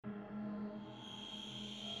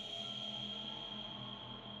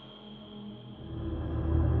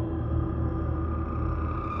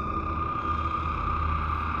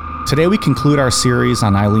Today we conclude our series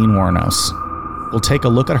on Aileen Wuornos. We'll take a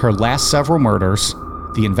look at her last several murders,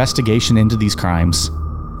 the investigation into these crimes,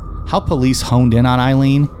 how police honed in on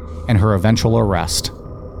Aileen, and her eventual arrest.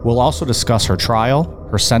 We'll also discuss her trial,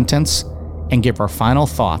 her sentence, and give our final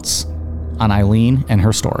thoughts on Aileen and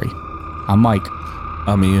her story. I'm Mike.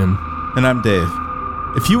 I'm Ian. And I'm Dave.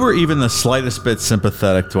 If you were even the slightest bit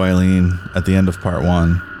sympathetic to Aileen at the end of part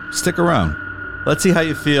 1, stick around. Let's see how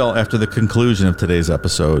you feel after the conclusion of today's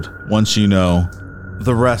episode, once you know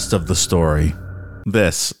the rest of the story.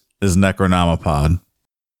 This is Necronomipod.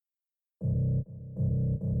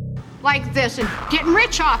 Like this and getting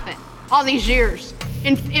rich off it all these years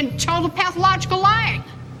in total pathological lying.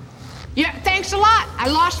 Yeah, thanks a lot. I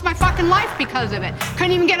lost my fucking life because of it.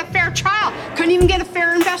 Couldn't even get a fair trial. Couldn't even get a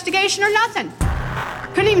fair investigation or nothing.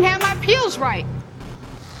 Couldn't even have my appeals right.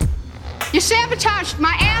 You sabotaged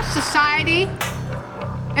my ass, society,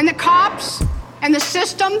 and the cops, and the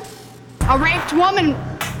system. A raped woman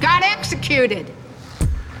got executed.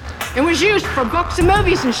 It was used for books and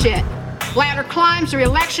movies and shit. Ladder climbs, the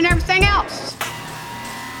election, everything else.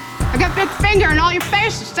 I got big finger in all your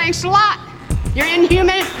faces, thanks a lot. You're an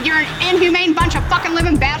inhumane bunch of fucking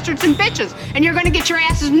living bastards and bitches, and you're gonna get your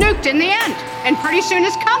asses nuked in the end, and pretty soon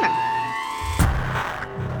it's coming.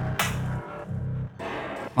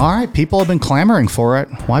 All right, people have been clamoring for it.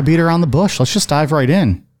 Why beat around the bush? Let's just dive right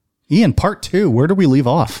in. Ian, part 2, where did we leave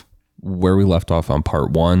off? Where we left off on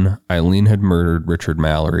part 1, Aileen had murdered Richard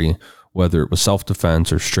Mallory, whether it was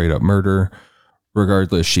self-defense or straight-up murder.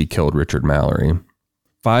 Regardless, she killed Richard Mallory.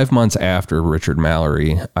 5 months after Richard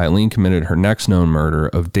Mallory, Aileen committed her next known murder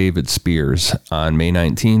of David Spears on May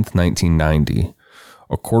 19th, 1990.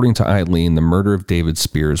 According to Aileen, the murder of David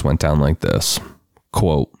Spears went down like this.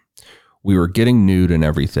 Quote, "We were getting nude and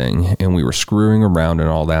everything, and we were screwing around and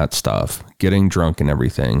all that stuff, getting drunk and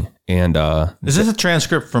everything. And is this a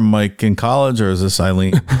transcript from Mike in college, or is this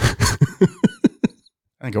Aileen?" I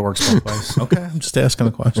think it works both ways. Okay, I'm just asking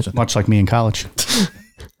a question. Much like me in college.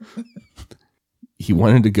 He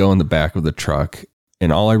wanted to go in the back of the truck,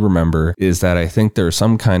 and all I remember is that I think there was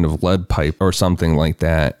some kind of lead pipe or something like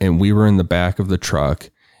that, and we were in the back of the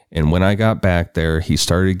truck, and when I got back there, he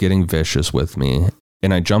started getting vicious with me,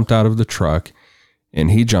 and I jumped out of the truck,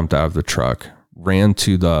 and he jumped out of the truck, ran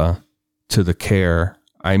to the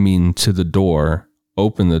door,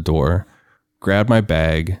 opened the door, grabbed my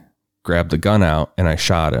bag, grabbed the gun out, and I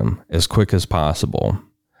shot him as quick as possible.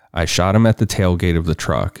 I shot him at the tailgate of the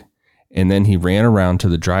truck, and then he ran around to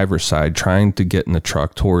the driver's side trying to get in the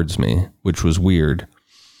truck towards me, which was weird,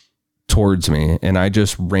 towards me, and I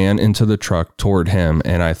just ran into the truck toward him,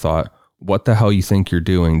 and I thought, what the hell you think you're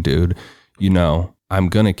doing, dude? You know, I'm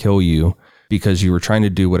gonna kill you because you were trying to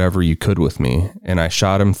do whatever you could with me. And I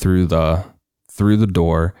shot him through the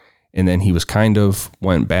door, and then he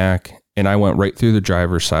went back, and I went right through the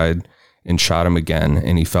driver's side and shot him again,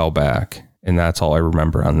 and he fell back. And that's all I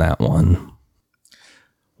remember on that one.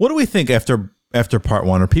 What do we think after part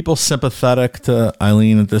 1? Are people sympathetic to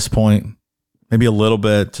Aileen at this point? Maybe a little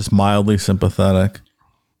bit, just mildly sympathetic.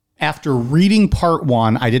 After reading part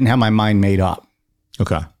 1, I didn't have my mind made up.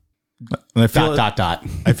 Okay. And I feel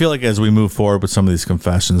I feel like as we move forward with some of these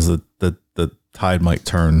confessions, that the tide might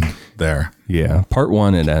turn there. Yeah, part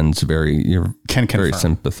 1 it ends very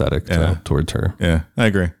sympathetic towards her. Yeah, I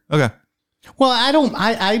agree. Okay. Well,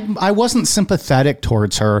 I wasn't sympathetic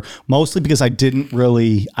towards her, mostly because I didn't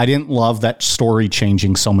love that story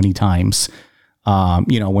changing so many times.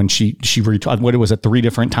 When she what was it, 3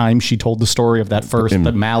 different times she told the story of that first,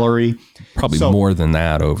 the Mallory. Probably more than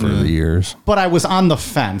that over the years. But I was on the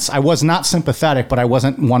fence. I was not sympathetic, but I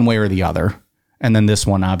wasn't one way or the other. And then this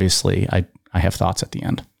one, obviously, I have thoughts at the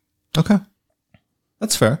end. Okay.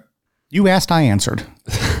 That's fair. You asked, I answered.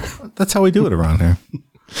 That's how we do it around here.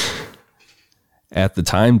 At the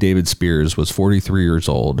time, David Spears was 43 years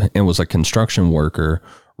old and was a construction worker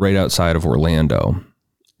right outside of Orlando.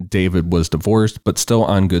 David was divorced, but still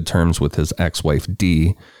on good terms with his ex-wife,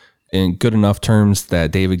 Dee, in good enough terms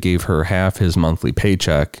that David gave her half his monthly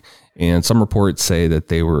paycheck, and some reports say that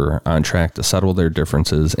they were on track to settle their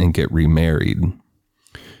differences and get remarried.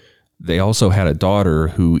 They also had a daughter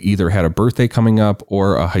who either had a birthday coming up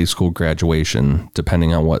or a high school graduation,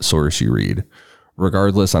 depending on what source you read.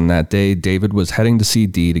 Regardless, on that day, David was heading to see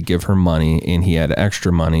Dee to give her money, and he had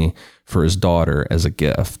extra money for his daughter as a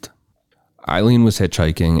gift. Aileen was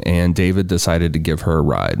hitchhiking, and David decided to give her a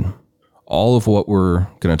ride. All of what we're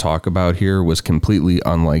going to talk about here was completely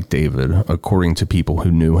unlike David, according to people who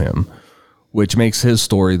knew him, which makes his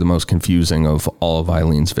story the most confusing of all of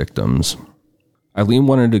Aileen's victims. Aileen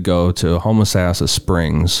wanted to go to Homosassa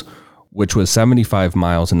Springs, which was 75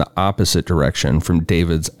 miles in the opposite direction from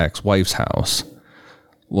David's ex-wife's house.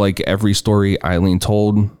 Like every story Eileen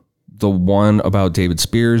told, the one about David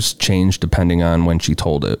Spears changed depending on when she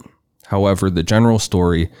told it. However, the general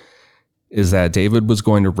story is that David was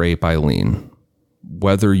going to rape Eileen.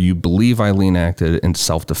 Whether you believe Eileen acted in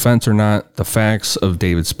self-defense or not, the facts of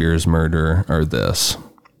David Spears' murder are this.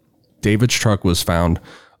 David's truck was found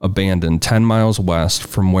abandoned 10 miles west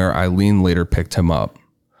from where Eileen later picked him up.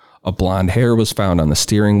 A blonde hair was found on the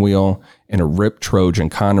steering wheel, and a ripped Trojan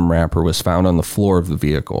condom wrapper was found on the floor of the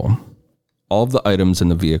vehicle. All of the items in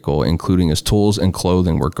the vehicle, including his tools and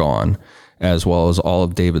clothing, were gone, as well as all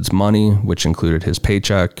of David's money, which included his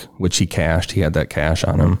paycheck, which he cashed. He had that cash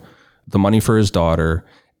on him, the money for his daughter,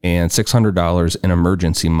 and $600 in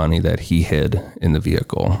emergency money that he hid in the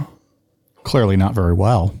vehicle. Clearly not very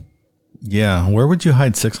well. Yeah. Where would you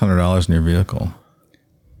hide $600 in your vehicle?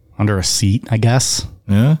 Under a seat, I guess.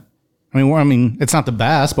 Yeah. I mean, it's not the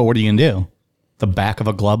best, but what are you going to do? The back of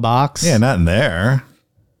a glove box? Yeah, not in there.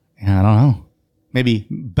 Yeah, I don't know. Maybe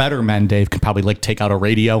better men, Dave, could probably like take out a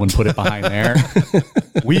radio and put it behind there.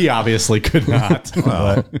 We obviously could not.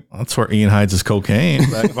 Well, that's where Ian hides his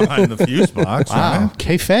cocaine, back behind the fuse box. Wow. Right?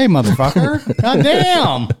 Cafe, motherfucker. God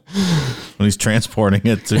damn. When he's transporting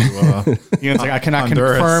it to Ian's like, I cannot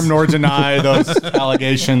Honduras. confirm nor deny those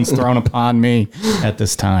allegations thrown upon me at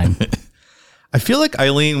this time. I feel like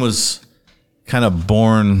Eileen was kind of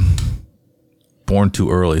born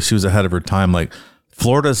too early. She was ahead of her time. Like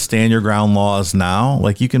Florida's stand your ground laws now,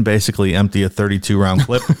 like you can basically empty a 32 round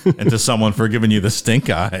clip into someone for giving you the stink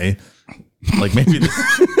eye. Like maybe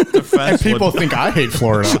the defense People think I hate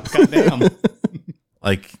Florida. God damn.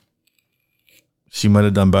 like she might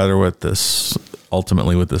have done better with this.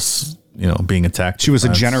 Ultimately, with this, being attacked. She was a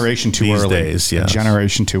generation too these early. Days, yes. A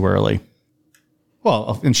generation too early.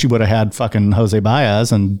 Well, and she would have had fucking Jose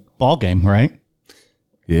Baez and ball game, right?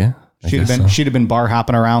 Yeah. She'd have been bar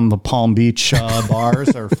hopping around the Palm Beach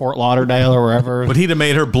bars or Fort Lauderdale or wherever. But he'd have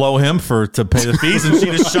made her blow him to pay the fees, and she'd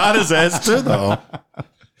have shot his ass too, though.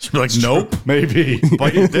 She'd be like, "Nope, Maybe.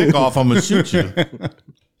 bite your dick off, I'm gonna shoot you."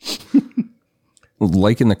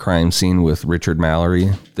 Like in the crime scene with Richard Mallory,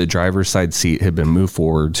 the driver's side seat had been moved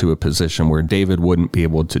forward to a position where David wouldn't be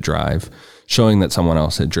able to drive, showing that someone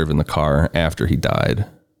else had driven the car after he died.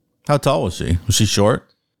 How tall was she? Was she short?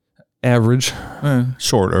 Average.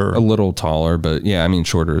 Shorter. A little taller, but yeah, I mean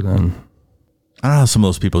shorter than... I don't know how some of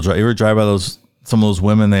those people drive. You ever drive by some of those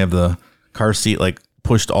women? They have the car seat like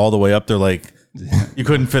pushed all the way up. They're like, you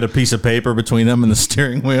couldn't fit a piece of paper between them and the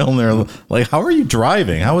steering wheel. And they're like, how are you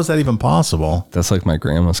driving? How is that even possible? That's like my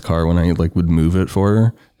grandma's car. When I would move it for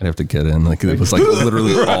her, I'd have to get in. Like it was like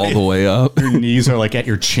literally all the way up. Your knees are like at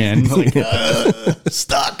your chin. Like,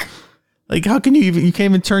 Stuck. Like, how can you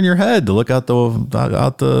can't even turn your head to look out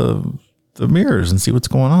the mirrors and see what's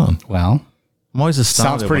going on? well, I'm always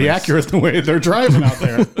astounded. sounds pretty when accurate the way they're driving out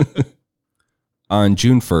there. On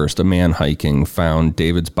June 1st, a man hiking found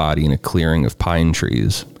David's body in a clearing of pine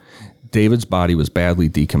trees. David's body was badly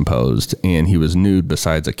decomposed, and he was nude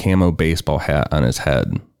besides a camo baseball hat on his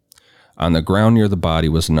head. On the ground near the body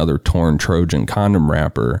was another torn Trojan condom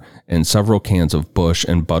wrapper and several cans of Busch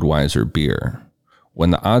and Budweiser beer.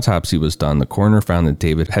 When the autopsy was done, the coroner found that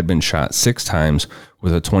David had been shot 6 times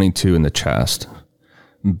with a .22 in the chest.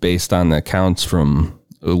 Based on the accounts from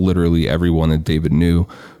literally everyone that David knew,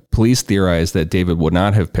 police theorized that David would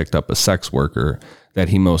not have picked up a sex worker, that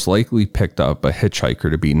he most likely picked up a hitchhiker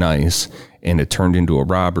to be nice, and it turned into a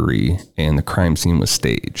robbery, and the crime scene was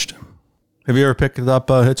staged. Have you ever picked up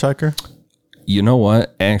a hitchhiker? You know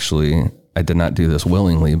what? Actually, I did not do this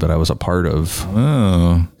willingly, but I was a part of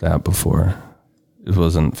that before. It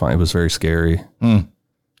wasn't fun. It was very scary.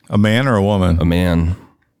 A man or a woman? A man,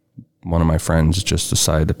 one of my friends just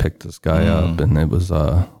decided to pick this guy up, and it was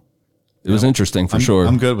interesting for sure.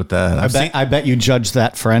 I'm good with that. I bet you judged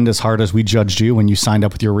that friend as hard as we judged you when you signed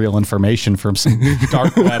up with your real information from some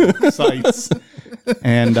dark web sites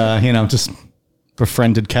and, just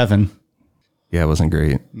befriended Kevin. Yeah, it wasn't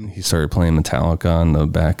great. He started playing Metallica on the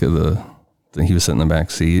back of he was sitting in the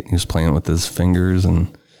back seat. He was playing with his fingers,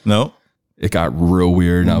 and No. it got real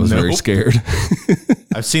weird, and I was very scared.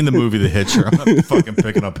 I've seen the movie The Hitcher. I'm not fucking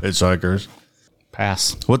picking up hitchhikers.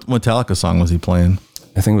 Pass. What Metallica song was he playing?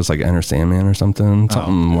 I think it was like Enter Sandman or something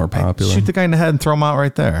more popular. Shoot the guy in the head and throw him out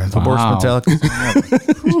right there. The worst Wow.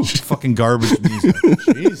 Metallica. Fucking garbage music.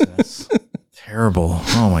 Jesus. Terrible.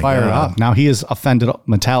 Oh my Fire God. up. Now he has offended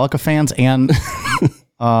Metallica fans and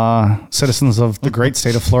citizens of the great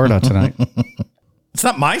state of Florida tonight. It's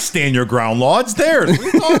not my stand your ground law. It's theirs. What are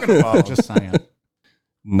you talking about? Just saying.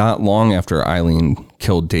 Not long after Eileen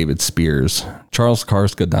killed David Spears, Charles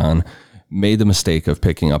Carskadon made the mistake of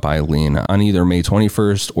picking up Eileen on either May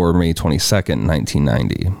 21st or May 22nd,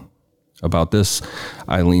 1990. About this,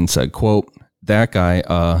 Eileen said, quote, "That guy,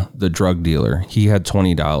 the drug dealer, he had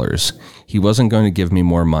 $20. He wasn't going to give me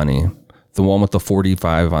more money. The one with the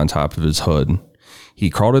 45 on top of his hood. He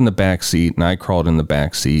crawled in the back seat and I crawled in the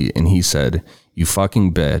back seat and he said, 'You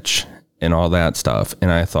fucking bitch,' and all that stuff.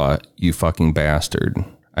 And I thought, 'You fucking bastard.'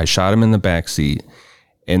 I shot him in the back seat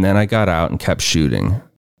and then I got out and kept shooting.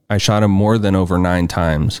 I shot him more than over 9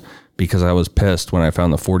 times because I was pissed when I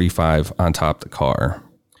found the 45 on top of the car."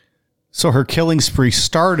 So her killing spree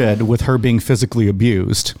started with her being physically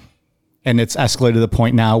abused, and it's escalated to the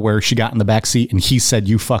point now where she got in the back seat and he said,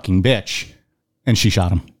 "You fucking bitch," and she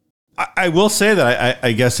shot him. I will say that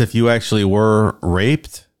I guess if you actually were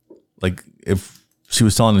raped, like if she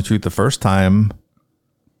was telling the truth the first time,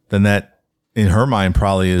 then that in her mind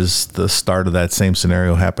probably is the start of that same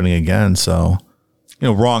scenario happening again. So,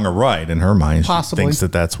 wrong or right in her mind, Possibly. she thinks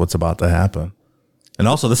that that's what's about to happen. And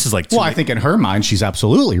also, this is like I think in her mind, she's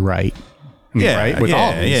absolutely right. I mean, right? With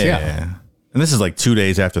all these, yeah. And this is like 2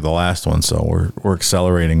 days after the last one, so we're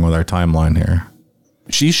accelerating with our timeline here.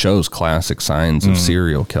 She shows classic signs of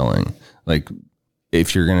serial killing. Like,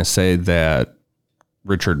 if you're going to say that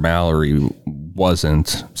Richard Mallory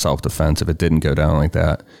wasn't self-defense, if it didn't go down like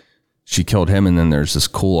that, she killed him, and then there's this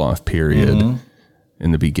cool-off period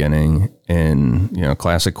in the beginning, and,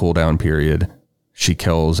 classic cool-down period. She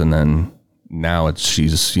kills, and then now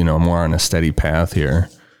she's more on a steady path here.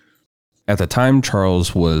 At the time,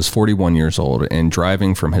 Charles was 41 years old and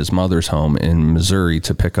driving from his mother's home in Missouri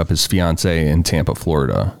to pick up his fiancée in Tampa,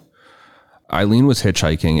 Florida. Eileen was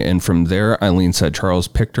hitchhiking, and from there, Eileen said Charles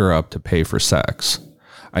picked her up to pay for sex.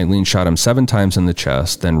 Eileen shot him 7 times in the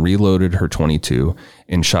chest, then reloaded her .22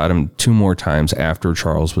 and shot him 2 more times after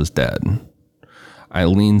Charles was dead.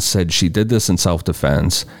 Eileen said she did this in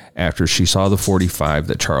self-defense after she saw the 45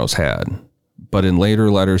 that Charles had. But in later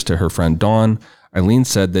letters to her friend Dawn, Eileen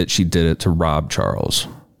said that she did it to rob Charles.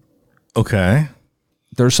 Okay.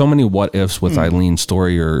 There's so many what ifs with Eileen's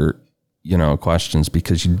story or, questions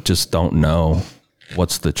because you just don't know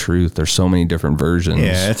what's the truth. There's so many different versions.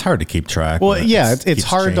 Yeah, it's hard to keep track. Well, yeah, it's keeps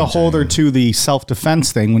hard to hold her to the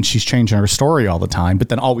self-defense thing when she's changing her story all the time, but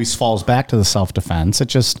then always falls back to the self-defense. It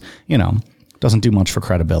just, doesn't do much for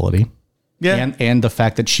credibility. Yeah. And the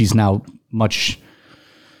fact that she's now much...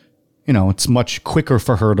 it's much quicker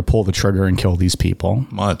for her to pull the trigger and kill these people.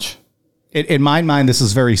 Much. In my mind, this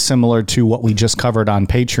is very similar to what we just covered on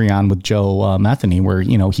Patreon with Joe Metheny, where,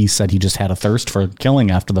 he said he just had a thirst for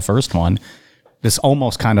killing after the first one. This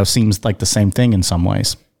almost kind of seems like the same thing in some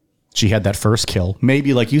ways. She had that first kill.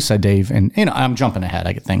 Maybe, like you said, Dave, and I'm jumping ahead,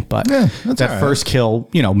 I think, but that first kill,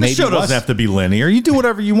 maybe the show doesn't have to be linear. You do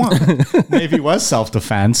whatever you want. maybe it was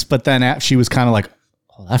self-defense, but then she was kind of like,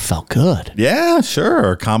 oh, that felt good. Yeah,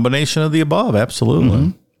 sure. A combination of the above.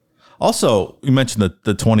 Absolutely. Also, you mentioned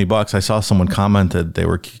the $20. I saw someone commented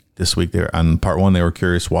this week there on part 1. They were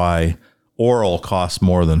curious why oral costs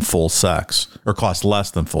more than full sex or costs less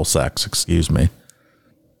than full sex. Excuse me.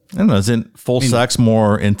 I don't know. Isn't full sex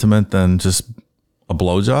more intimate than just a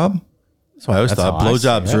blowjob? So I always thought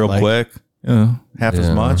blowjob's real quick, half as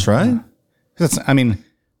much, right?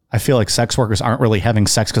 I feel like sex workers aren't really having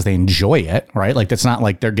sex because they enjoy it, right? Like, it's not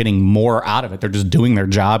like they're getting more out of it. They're just doing their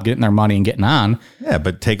job, getting their money and getting on. Yeah,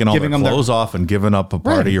 but taking all their clothes off and giving up a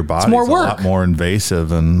part of your body is a lot more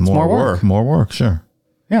invasive and more work. More work, sure.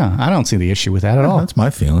 Yeah, I don't see the issue with that at all. That's my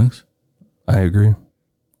feelings. I agree.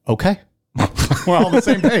 Okay. We're all on the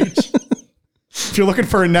same page. If you're looking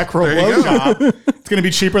for a necro blowjob, it's going to be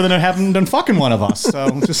cheaper than having done fucking one of us. So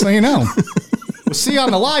just so you know. We'll see you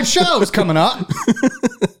on the live shows coming up.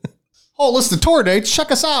 Whole list of tour dates.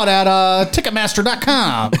 Check us out at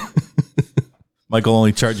Ticketmaster.com. Michael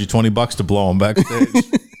only charge you $20 to blow him backstage.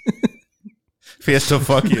 If he has to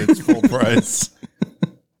fuck you, it's full price.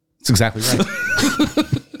 That's exactly right.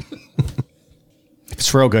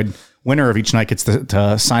 It's real good. Winner of each night gets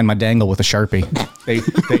to sign my dangle with a Sharpie.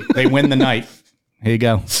 They win the night. Here you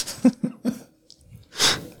go.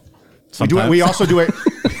 We also do it.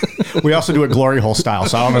 We also do it glory hole style.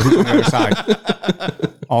 So I don't know who's on the other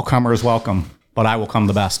side. All comers welcome, but I will come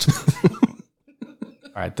the best.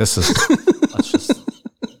 All right, let's just.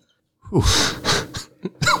 Whew.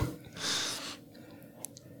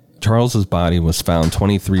 Charles's body was found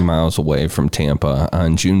 23 miles away from Tampa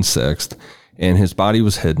on June 6th, and his body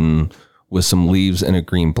was hidden with some leaves and a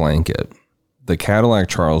green blanket. The Cadillac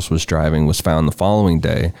Charles was driving was found the following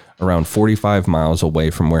day, around 45 miles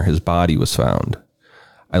away from where his body was found.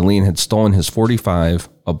 Eileen had stolen his .45,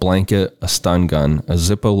 a blanket, a stun gun, a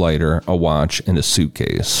Zippo lighter, a watch, and a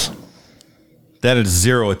suitcase. That is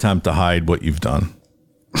zero attempt to hide what you've done.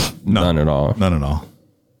 None at all. None at all.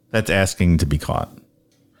 That's asking to be caught.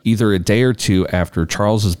 Either a day or two after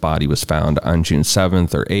Charles's body was found on June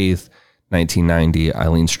 7th or 8th, 1990,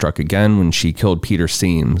 Eileen struck again when she killed Peter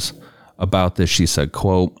Seams. About this, she said,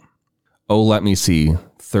 quote, "Oh, let me see.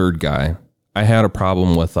 Third guy. I had a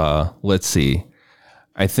problem with, let's see.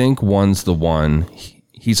 I think one's the one.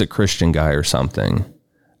 He's a Christian guy or something.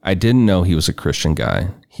 I didn't know he was a Christian guy.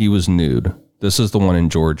 He was nude. This is the one in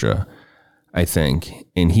Georgia, I think.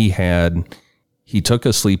 And he took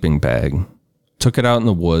a sleeping bag, took it out in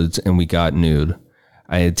the woods, and we got nude.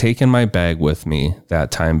 I had taken my bag with me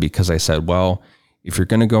that time because I said, well, if you're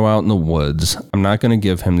going to go out in the woods, I'm not going to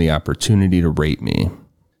give him the opportunity to rape me.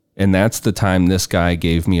 And that's the time this guy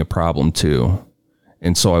gave me a problem too.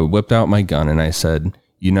 And so I whipped out my gun and I said,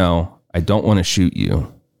 you know, I don't want to shoot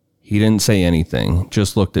you. He didn't say anything,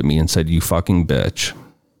 just looked at me and said, you fucking bitch.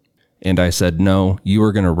 And I said, no, you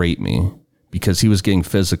were going to rape me, because he was getting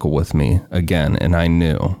physical with me again, and I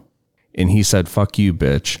knew. And he said, fuck you,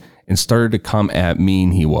 bitch, and started to come at me,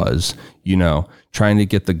 and he was, you know, trying to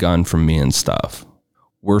get the gun from me and stuff.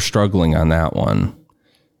 We're struggling on that one.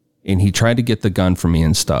 And he tried to get the gun from me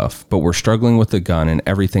and stuff, but we're struggling with the gun and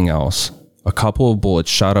everything else. A couple of bullets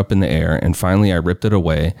shot up in the air, and finally I ripped it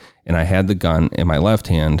away, and I had the gun in my left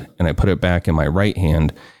hand, and I put it back in my right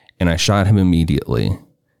hand, and I shot him immediately.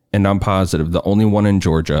 And I'm positive the only one in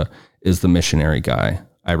Georgia is the missionary guy.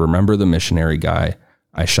 I remember the missionary guy.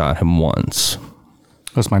 I shot him once.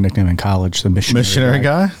 That was my nickname in college, the missionary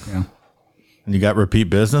Guy? Yeah. And you got repeat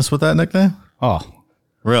business with that nickname? Oh,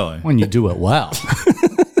 Really? when you do it well.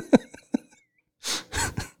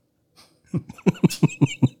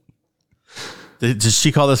 Did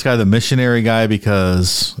she call this guy the missionary guy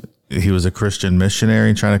because he was a Christian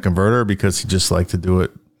missionary trying to convert her, or because he just liked to do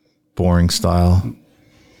it boring style?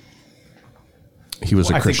 He was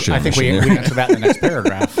a Christian I think we missionary. answered that in the next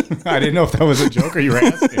paragraph. I didn't know if that was a joke or you were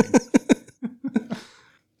asking.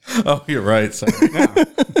 Oh, you're right. Sorry. Yeah.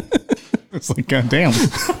 It's like, God damn.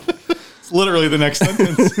 It's literally the next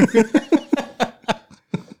sentence.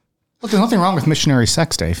 Look, there's nothing wrong with missionary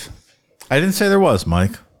sex, Dave. I didn't say there was,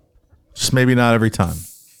 Mike. Just maybe not every time.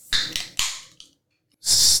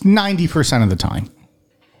 90% of the time.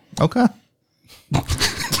 Okay. I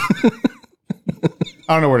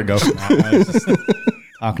don't know where to go from that. I was just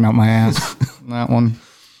talking out my ass on that one.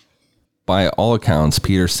 By all accounts,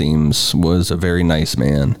 Peter Seams was a very nice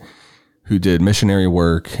man who did missionary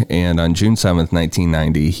work, and on June 7th,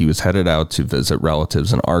 1990, he was headed out to visit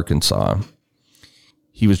relatives in Arkansas.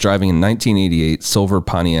 He was driving a 1988 silver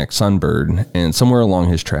Pontiac Sunbird, and somewhere along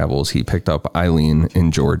his travels, he picked up Eileen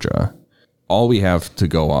in Georgia. All we have to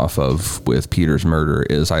go off of with Peter's murder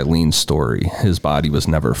is Eileen's story. His body was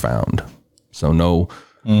never found. So no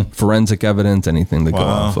forensic evidence, anything to go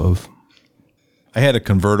off of. I had a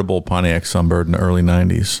convertible Pontiac Sunbird in the early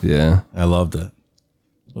 90s. Yeah. I loved it.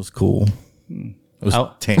 It was cool. It was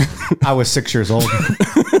tame. I was 6 years old.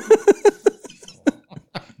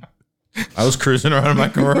 I was cruising around in my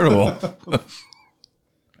convertible.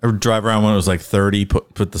 I would drive around when it was like 30,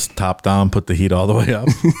 put the top down, put the heat all the way up.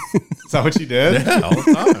 Is that what you did? Yeah, all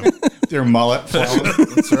the time. Your mullet flowing.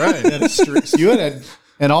 That's right. So you had,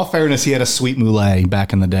 in all fairness, he had a sweet mullet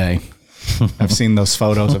back in the day. I've seen those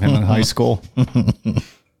photos of him in high school. I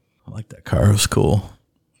like that car. It was cool.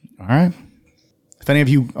 All right. If any of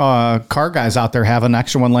you car guys out there have an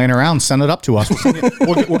extra one laying around, send it up to us.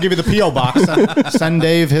 We'll give you the P.O. box. Send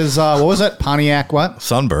Dave his, what was it? Pontiac what?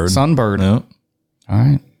 Sunbird. Sunbird. Yeah. All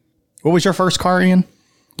right. What was your first car, Ian?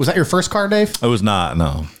 Was that your first car, Dave? It was not,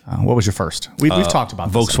 no. What was your first? We've talked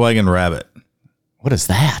about this. Volkswagen Rabbit. What is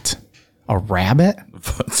that? A rabbit?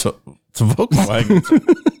 It's a Volkswagen.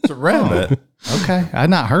 It's a Rabbit. Okay.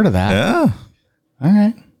 I'd not heard of that. Yeah. All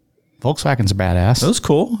right. Volkswagen's a badass. It was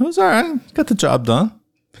cool. It was all right. Got the job done.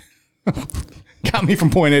 Got me from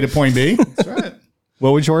point A to point B. That's right. What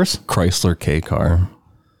was yours? Chrysler K car.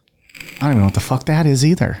 I don't even know what the fuck that is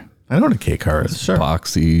either. I know what a K car is. Sure.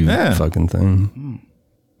 Boxy Yeah. fucking thing.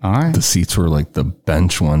 All right. The seats were like the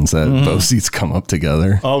bench ones that both seats come up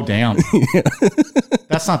together. Oh, damn.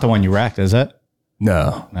 That's not the one you wrecked, is it?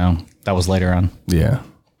 No. No. That was later on. Yeah.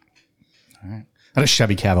 I had a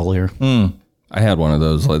Chevy Cavalier. I had one of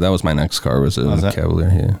those. Like that was my next car. Was a Cavalier?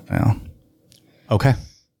 Yeah. Yeah. Okay.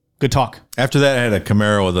 Good talk. After that, I had a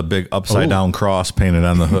Camaro with a big upside down cross painted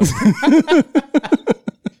on the hood.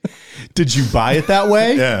 Did you buy it that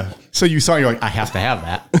way? Yeah. So you saw, you're like, I have to have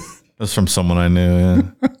that. That's from someone I knew. Yeah.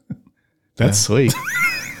 That's sweet.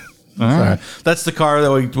 Sorry. That's the car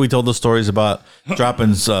that we told the stories about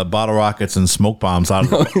dropping bottle rockets and smoke bombs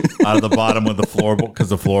out of the bottom of the floorboard because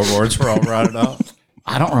the floorboards were all rotted out.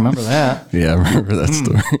 I don't remember that. Yeah, I remember that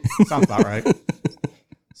story. Sounds about right.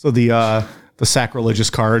 So the sacrilegious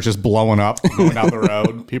car is just blowing up, going down the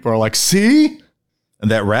road. People are like, see? And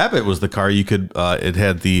that Rabbit was the car you could, it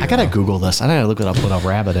had the... I got to Google this. I got to look it up what a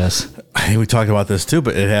Rabbit is. I think we talked about this too,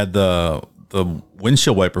 but it had the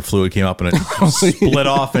windshield wiper fluid came up and it split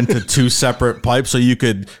off into two separate pipes so you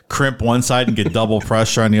could crimp one side and get double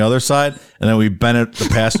pressure on the other side. And then we bent it, the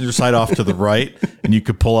passenger side off to the right, and you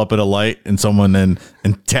could pull up at a light and someone and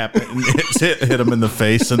tap it and hit them in the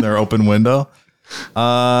face in their open window.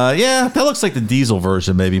 Yeah, that looks like the diesel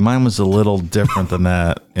version maybe. Mine was a little different than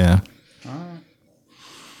that. Yeah.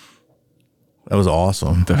 That was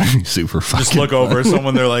awesome. That'd be super fun. Just look over at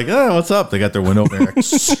someone. They're like, "Oh, what's up?" They got their window there.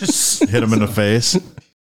 Just hit them in the face.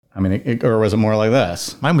 I mean, or was it more like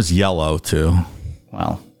this? Mine was yellow too.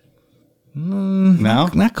 Wow. No,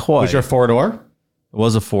 Not quite. Was your 4-door? It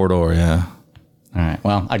was a 4-door. Yeah. All right.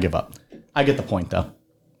 Well, I give up. I get the point though.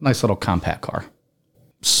 Nice little compact car.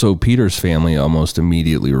 So Peter's family almost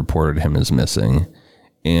immediately reported him as missing,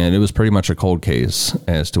 and it was pretty much a cold case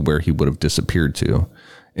as to where he would have disappeared to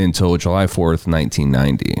until July 4th,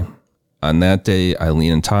 1990. On that day,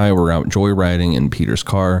 Eileen and Ty were out joyriding in Peter's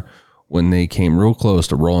car when they came real close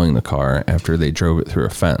to rolling the car after they drove it through a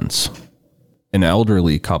fence. An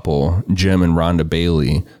elderly couple, Jim and Rhonda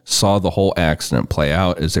Bailey, saw the whole accident play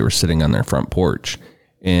out as they were sitting on their front porch,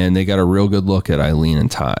 and they got a real good look at Eileen and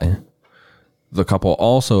Ty. The couple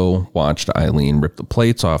also watched Eileen rip the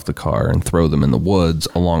plates off the car and throw them in the woods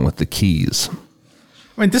along with the keys.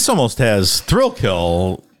 I mean, this almost has Thrill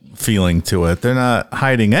Kill feeling to it. They're not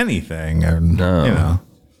hiding anything, and No. you know,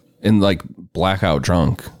 And like blackout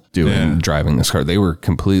drunk driving this car. They were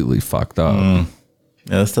completely fucked up.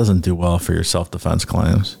 yeah, this doesn't do well for your self-defense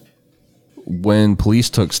claims. When police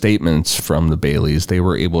took statements from the Baileys, they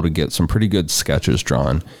were able to get some pretty good sketches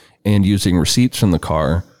drawn, and using receipts from the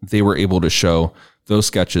car, they were able to show those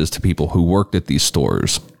sketches to people who worked at these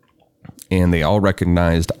stores, and they all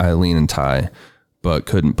recognized Eileen and Ty, but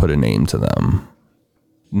couldn't put a name to them.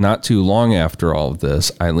 Not too long after all of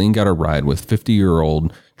this, Eileen got a ride with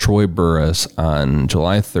 50-year-old Troy Burris on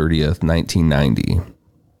July 30th, 1990.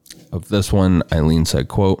 Of this one, Eileen said,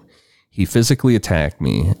 quote, "He physically attacked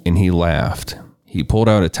me and he laughed. He pulled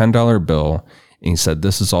out a $10 bill and he said,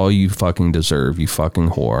 'This is all you fucking deserve, you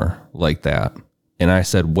fucking whore,' like that. And I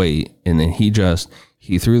said, 'Wait.' And then he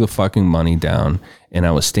threw the fucking money down, and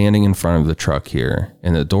I was standing in front of the truck here,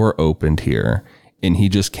 and the door opened here, and he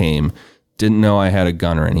just came, didn't know I had a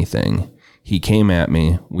gun or anything. He came at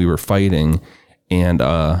me, we were fighting, and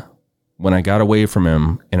when I got away from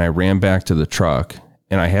him and I ran back to the truck,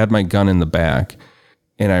 and I had my gun in the back,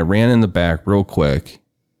 and I ran in the back real quick,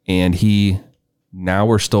 and now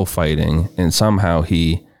we're still fighting, and somehow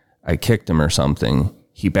I kicked him or something.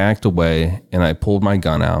 He backed away, and I pulled my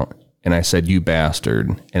gun out, and I said, 'You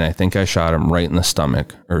bastard,' and I think I shot him right in the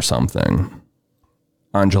stomach or something."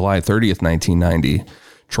 On July 30th, 1990,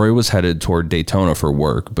 Troy was headed toward Daytona for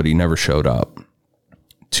work, but he never showed up.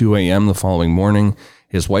 2 a.m. the following morning,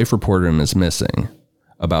 his wife reported him as missing.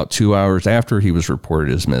 About 2 hours after he was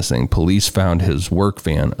reported as missing, police found his work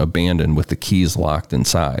van abandoned with the keys locked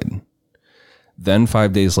inside. Then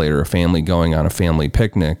 5 days later, a family going on a family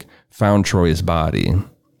picnic found Troy's body.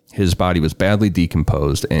 His body was badly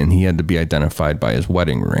decomposed, and he had to be identified by his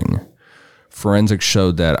wedding ring. Forensics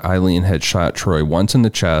showed that Eileen had shot Troy once in the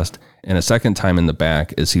chest and a second time in the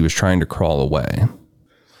back as he was trying to crawl away.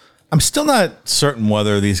 I'm still not certain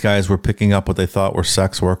whether these guys were picking up what they thought were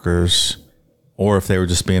sex workers or if they were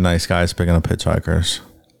just being nice guys picking up hitchhikers.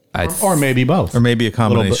 Or maybe both. Or maybe a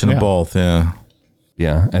combination bit, of both, yeah.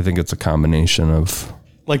 Yeah, I think it's a combination of...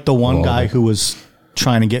 Like the one guy who was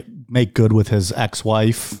trying to make good with his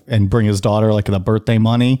ex-wife and bring his daughter like the birthday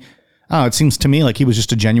money. Oh, it seems to me like he was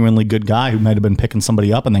just a genuinely good guy who might have been picking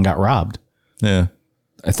somebody up and then got robbed. Yeah.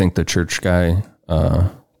 I think the church guy,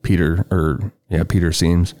 Peter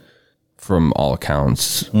Seams, from all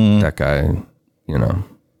accounts, that guy,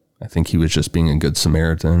 I think he was just being a good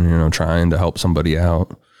Samaritan, trying to help somebody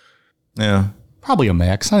out. Yeah. Probably a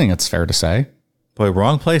mix. I think it's fair to say. Boy,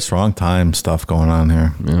 wrong place, wrong time stuff going on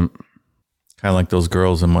here. Yep. Kind of like those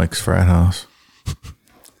girls in Mike's frat house.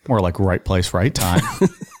 More like right place, right time.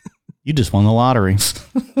 You just won the lottery.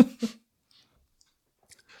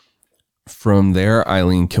 From there,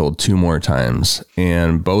 Eileen killed 2 more times,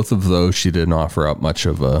 and both of those she didn't offer up much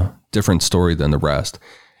of a different story than the rest.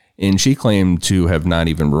 And she claimed to have not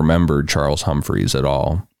even remembered Charles Humphreys at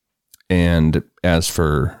all. And as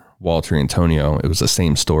for Walter Antonio, it was the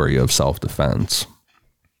same story of self-defense.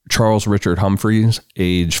 Charles Richard Humphreys,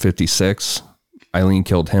 age 56. Eileen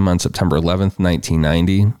killed him on September 11th,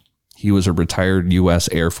 1990. He was a retired U.S.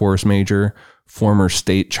 Air Force major, former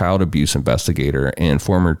state child abuse investigator, and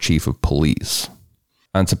former chief of police.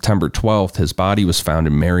 On September 12th, his body was found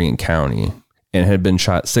in Marion County and had been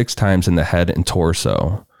shot 6 times in the head and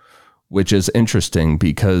torso, which is interesting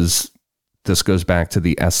because this goes back to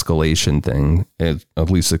the escalation thing, at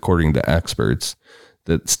least according to experts,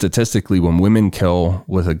 that statistically when women kill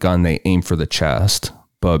with a gun, they aim for the chest,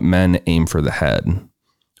 but men aim for the head.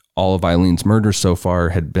 All of Eileen's murders so far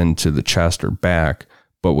had been to the chest or back,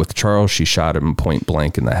 but with Charles, she shot him point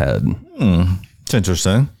blank in the head. It's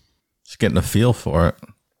interesting. She's getting a feel for it.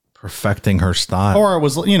 Perfecting her style. Or it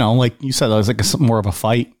was, like you said, it was like more of a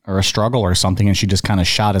fight or a struggle or something, and she just kind of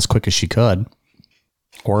shot as quick as she could.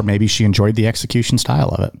 Or maybe she enjoyed the execution style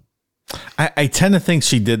of it. I tend to think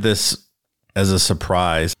she did this as a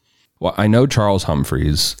surprise. Well, I know Charles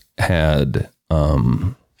Humphreys had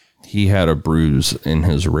he had a bruise in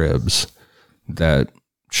his ribs that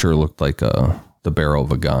sure looked like the barrel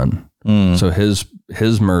of a gun. So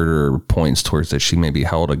his murder points towards that she maybe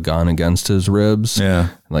held a gun against his ribs. Yeah.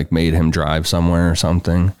 Like made him drive somewhere or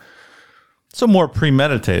something. So more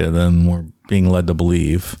premeditated than we're being led to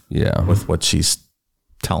believe. Yeah. With what she's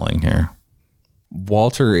telling here.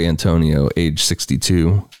 Walter Antonio, age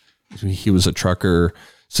 62. He was a trucker,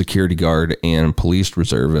 security guard, and police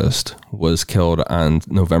reservist, was killed on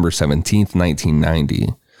November 17th,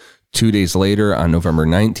 1990. 2 days later, on November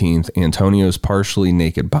 19th, Antonio's partially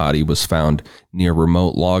naked body was found near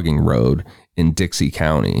remote logging road in Dixie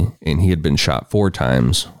County, and he had been shot 4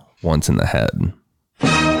 times, once in the head.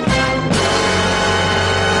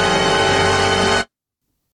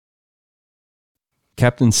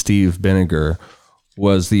 Captain Steve Binniger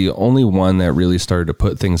was the only one that really started to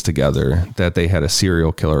put things together that they had a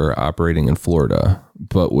serial killer operating in Florida,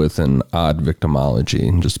 but with an odd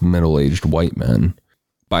victimology, just middle-aged white men.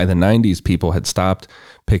 By the 90s, people had stopped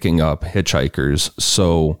picking up hitchhikers,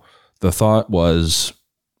 so the thought was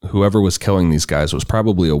whoever was killing these guys was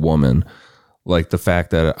probably a woman. Like the fact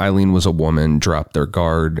that Eileen was a woman, dropped their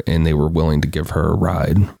guard, and they were willing to give her a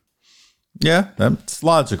ride. Yeah, that's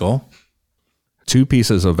logical. 2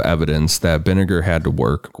 pieces of evidence that Binniger had to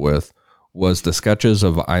work with was the sketches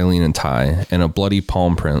of Eileen and Ty and a bloody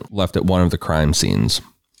palm print left at one of the crime scenes.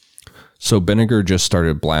 So Binniger just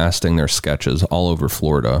started blasting their sketches all over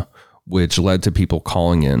Florida, which led to people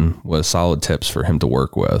calling in with solid tips for him to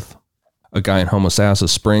work with. A guy in Homosassa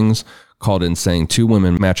Springs called in saying 2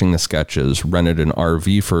 women matching the sketches rented an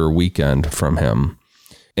RV for a weekend from him.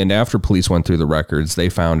 And after police went through the records, they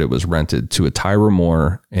found it was rented to a Tyra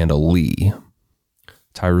Moore and a Lee.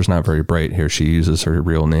 Tyra's not very bright here. She uses her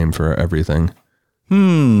real name for everything.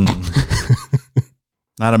 Not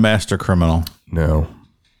a master criminal. No.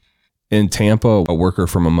 In Tampa, a worker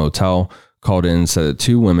from a motel called in and said that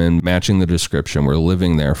 2 women matching the description were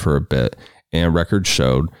living there for a bit, and records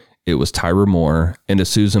showed it was Tyra Moore and a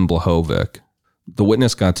Susan Blahovic. The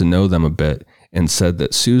witness got to know them a bit and said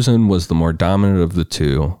that Susan was the more dominant of the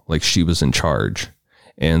 2, like she was in charge.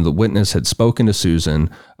 And the witness had spoken to Susan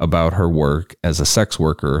about her work as a sex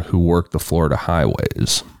worker who worked the Florida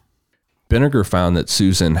highways. Binniger found that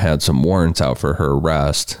Susan had some warrants out for her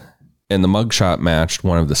arrest, and the mugshot matched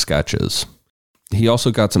one of the sketches. He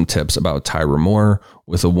also got some tips about Tyra Moore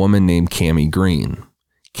with a woman named Cammie Green.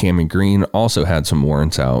 Cammie Green also had some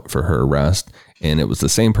warrants out for her arrest, and it was the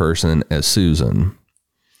same person as Susan.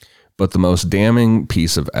 But the most damning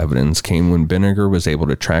piece of evidence came when Binniger was able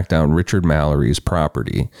to track down Richard Mallory's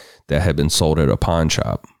property that had been sold at a pawn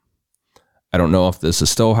shop. I don't know if this is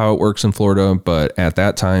still how it works in Florida, but at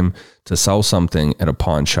that time, to sell something at a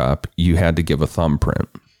pawn shop, you had to give a thumbprint.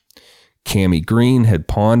 Cammie Green had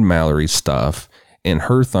pawned Mallory's stuff, and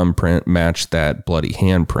her thumbprint matched that bloody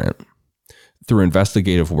handprint. Through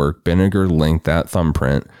investigative work, Binniger linked that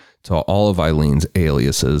thumbprint to all of Eileen's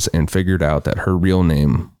aliases and figured out that her real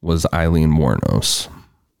name was Eileen Wuornos.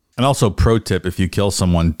 And also, pro tip, if you kill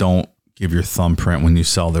someone, don't give your thumbprint when you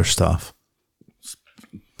sell their stuff. It's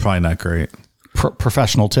probably not great.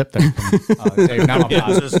 Professional tip there. Dave,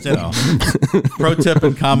 pro tip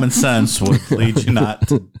and common sense would lead you not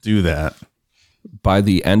to do that. By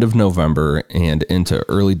the end of November and into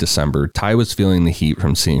early December, Ty was feeling the heat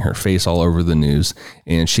from seeing her face all over the news,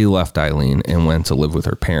 and she left Eileen and went to live with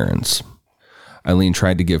her parents. Eileen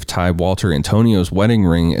tried to give Ty Walter Antonio's wedding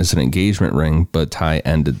ring as an engagement ring, but Ty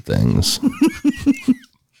ended things.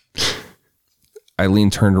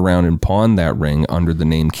 Eileen turned around and pawned that ring under the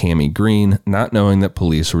name Cammie Green, not knowing that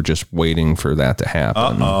police were just waiting for that to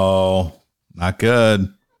happen. Uh-oh. Not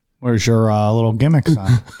good. Where's your little gimmick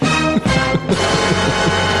sign?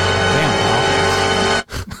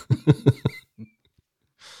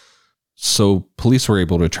 So police were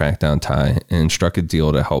able to track down Ty and struck a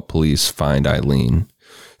deal to help police find Eileen.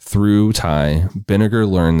 Through Ty, Binniger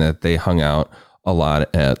learned that they hung out a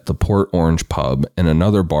lot at the Port Orange pub and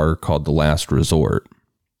another bar called The Last Resort.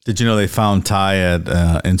 Did you know they found Ty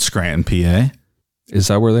at in Scranton, PA? Is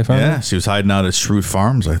that where they found Yeah, her? she was hiding out at Shrewd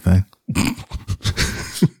Farms, I think.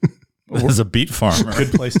 As a beet farmer.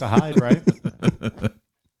 Good place to hide, right?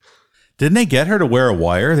 Didn't they get her to wear a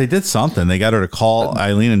wire? They did something. They got her to call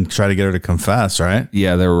Eileen and try to get her to confess, right?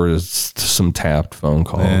 Yeah, there was some tapped phone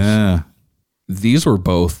calls. Yeah. These were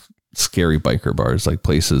both scary biker bars, like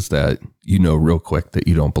places that you know real quick that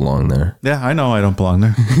you don't belong there. Yeah, I know I don't belong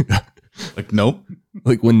there. Like, nope.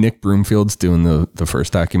 Like when Nick Broomfield's doing the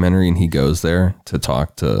first documentary and he goes there to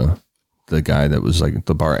talk to the guy that was like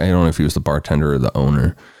the bar. I don't know if he was the bartender or the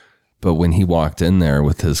owner, but when he walked in there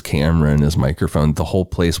with his camera and his microphone, the whole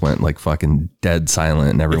place went like fucking dead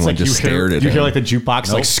silent and everyone just stared at him. You hear like the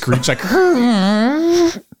jukebox like screech like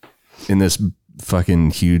In this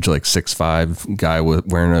fucking huge like 6'5" guy with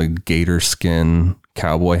wearing a gator skin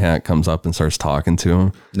cowboy hat comes up and starts talking to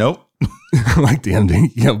him. Nope. Like the ending,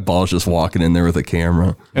 you have balls just walking in there with a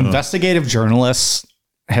camera. Investigative journalists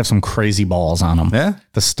have some crazy balls on them. Yeah.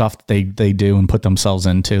 The stuff they do and put themselves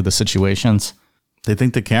into, the situations. They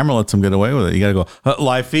think the camera lets them get away with it. You got to go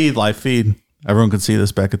live feed. Everyone can see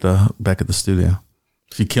this back at the studio.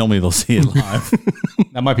 If you kill me, they'll see it live.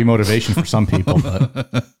 That might be motivation for some people,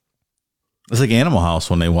 but It's like Animal House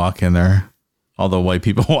when they walk in there. All the white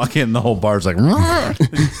people walk in, the whole bar's like,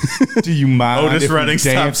 do you mind Otis if we Redding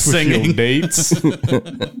dance stopped with your singing. dates?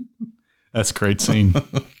 That's a great scene.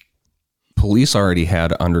 Police already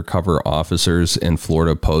had undercover officers in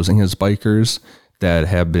Florida posing as bikers that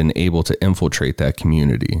have been able to infiltrate that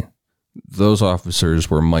community. Those officers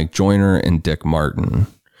were Mike Joyner and Dick Martin.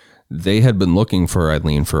 They had been looking for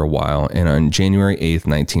Eileen for a while, and on January 8th,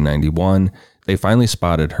 1991, they finally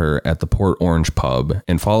spotted her at the Port Orange pub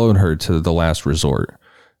and followed her to The Last Resort.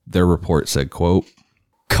 Their report said, quote,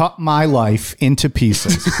 Cut my life into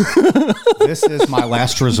pieces. This is my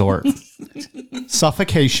last resort.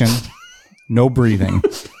 Suffocation, no breathing.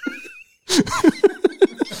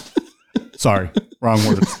 Sorry, wrong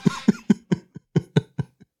words.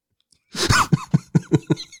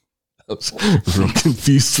 I was real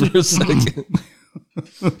confused for a second.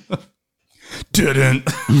 Didn't.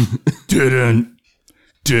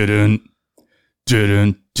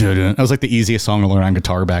 That was like the easiest song to learn on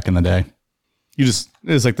guitar back in the day. It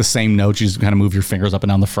was like the same notes. You just kind of move your fingers up and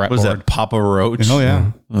down the fretboard. what was that, Papa Roach? Oh,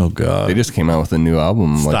 yeah. Oh, God. They just came out with a new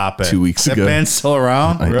album Stop like it. 2 weeks that ago. band's still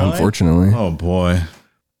around? Really? Unfortunately. Oh, boy.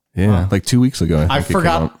 Yeah, like 2 weeks ago. I think it came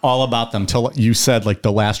forgot out. all about them till you said like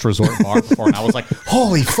the Last Resort bar before, and I was like,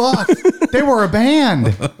 "Holy fuck, they were a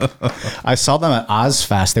band!" I saw them at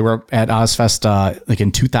Ozfest. They were at Ozfest like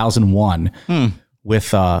in 2001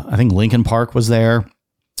 with I think Linkin Park was there.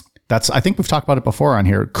 I think we've talked about it before on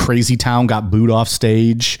here. Crazy Town got booed off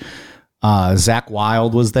stage. Zakk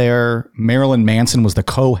Wylde was there. Marilyn Manson was the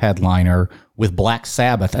co-headliner with Black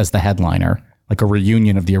Sabbath as the headliner, like a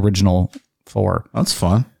reunion of the original four. That's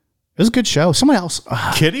fun. It was a good show. Someone else.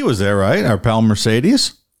 Kitty was there, right? Our pal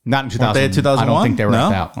Mercedes? Not in 2000. Weren't they at 2001? I don't think they were No? at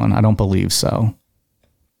that one. I don't believe so.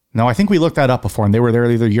 No, I think we looked that up before, and they were there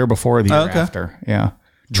either the year before or the year okay. after. Yeah.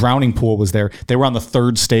 Drowning Pool was there. They were on the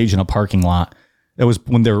third stage in a parking lot. It was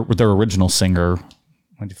when their original singer,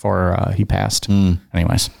 before he passed.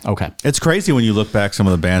 Anyways, okay. It's crazy when you look back some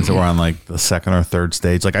of the bands that were on like the second or third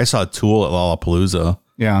stage. Like I saw Tool at Lollapalooza.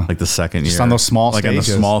 Yeah. Like the second Just year. on those small like on the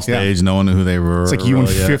stages. small Yeah. stage, no one knew who they were. It's like you and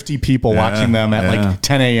really yet. 50 people watching them at like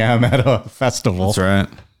 10 a.m. at a festival. That's right.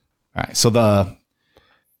 All right. So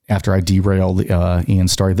after I derailed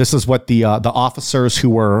Ian's story, this is what the officers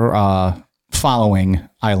who were following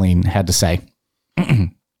Eileen had to say.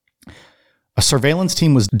 A surveillance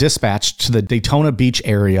team was dispatched to the Daytona Beach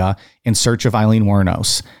area in search of Eileen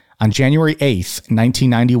Wuornos. On January 8th,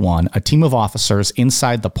 1991, a team of officers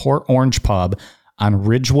inside the Port Orange pub on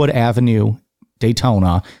Ridgewood Avenue,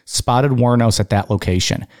 Daytona, spotted Wuornos at that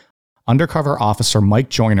location. Undercover officer Mike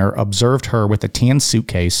Joyner observed her with a tan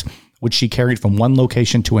suitcase, which she carried from one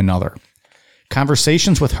location to another.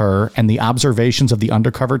 Conversations with her and the observations of the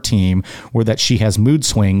undercover team were that she has mood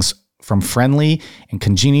swings from friendly and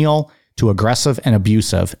congenial to aggressive and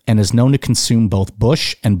abusive, and is known to consume both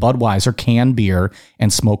Busch and Budweiser canned beer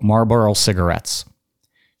and smoke Marlboro cigarettes.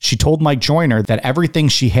 She told Mike Joyner that everything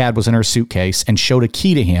she had was in her suitcase and showed a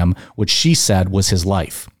key to him, which she said was his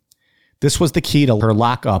life. This was the key to her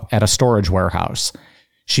lockup at a storage warehouse.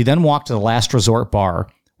 She then walked to the Last Resort bar,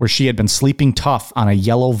 where she had been sleeping tough on a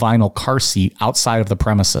yellow vinyl car seat outside of the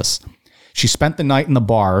premises. She spent the night in the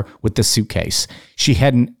bar with this suitcase. She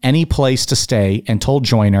hadn't any place to stay and told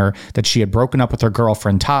Joyner that she had broken up with her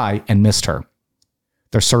girlfriend Ty and missed her.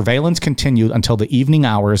 Their surveillance continued until the evening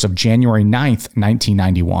hours of January 9th,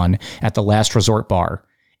 1991 at the Last Resort bar.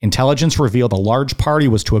 Intelligence revealed a large party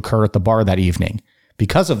was to occur at the bar that evening.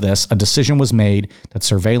 Because of this, a decision was made that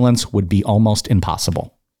surveillance would be almost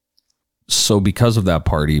impossible. So because of that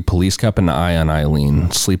party, police kept an eye on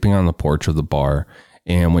Eileen sleeping on the porch of the bar,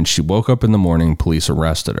 and when she woke up in the morning, police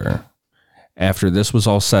arrested her. After this was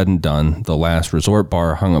all said and done, the Last Resort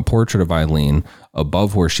bar hung a portrait of Eileen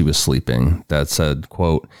above where she was sleeping that said,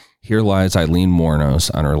 quote, "Here lies Eileen Wuornos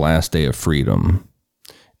on her last day of freedom."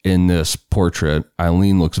 In this portrait,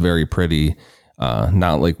 Eileen looks very pretty,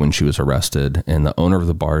 not like when she was arrested. And the owner of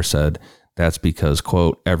the bar said that's because,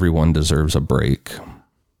 quote, "everyone deserves a break."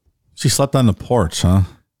 She slept on the porch, huh?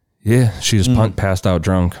 Yeah, she was passed out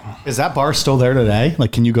drunk. Is that bar still there today?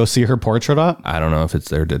 Like, can you go see her portrait up? I don't know if it's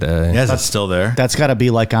there today. Yes, it's still there. That's got to be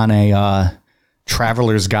like on a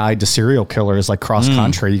traveler's guide to serial killers, like cross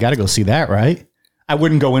country. You got to go see that, right? I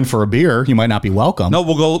wouldn't go in for a beer. You might not be welcome. No,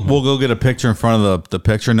 we'll go get a picture in front of the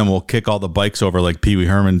picture, and then we'll kick all the bikes over like Pee Wee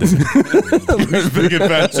Herman did. Big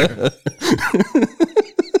Adventure.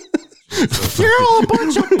 You're all a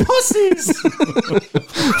bunch of pussies.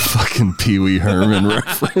 Fucking Pee Wee Herman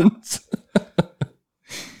reference.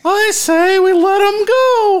 I say we let him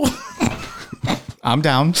go. I'm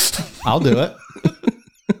down. I'll do it.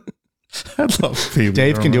 I love Pee Wee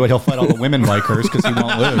Dave Herman. can do it. He'll fight all the women bikers because he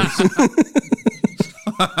won't lose.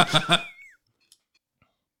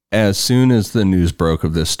 As soon as the news broke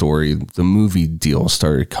of this story, the movie deal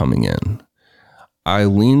started coming in.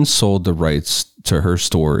 Eileen sold the rights to her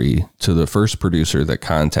story to the first producer that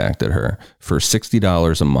contacted her for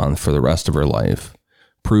 $60 a month for the rest of her life,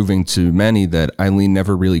 proving to many that Eileen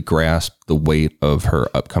never really grasped the weight of her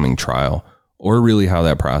upcoming trial or really how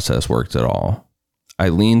that process worked at all.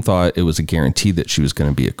 Eileen thought it was a guarantee that she was going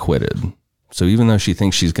to be acquitted. So even though she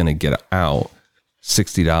thinks she's going to get out,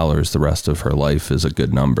 $60 the rest of her life is a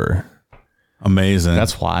good number. Amazing.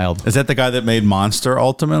 That's wild. Is that the guy that made Monster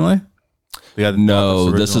ultimately?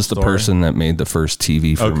 No, this is the person that made the first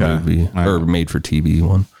TV for movie or made for TV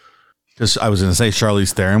one. Because I was going to say,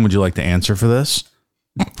 Charlize Theron, would you like to answer for this?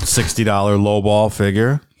 $60 lowball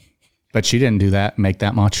figure. But she didn't do that, make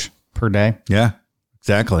that much per day. Yeah,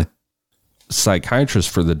 exactly.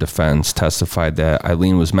 Psychiatrists for the defense testified that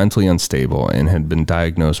Eileen was mentally unstable and had been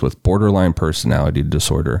diagnosed with borderline personality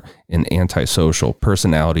disorder and antisocial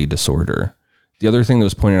personality disorder. The other thing that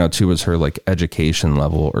was pointed out too was her like education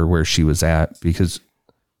level or where she was at, because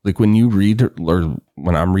like when you read or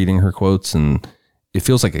when I'm reading her quotes and it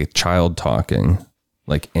feels like a child talking,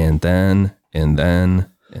 like and then.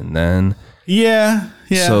 Yeah.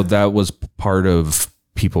 So that was part of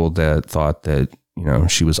people that thought that, you know,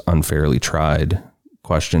 she was unfairly tried,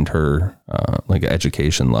 questioned her like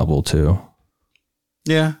education level too.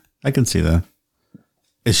 Yeah, I can see that.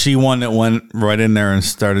 Is she one that went right in there and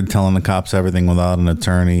started telling the cops everything without an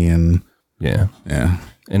attorney? And yeah.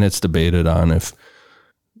 And it's debated on if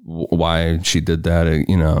why she did that.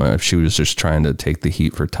 You know, if she was just trying to take the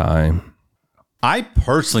heat for time. I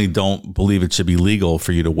personally don't believe it should be legal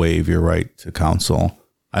for you to waive your right to counsel.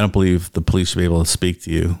 I don't believe the police should be able to speak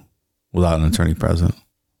to you without an attorney present.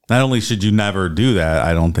 Not only should you never do that,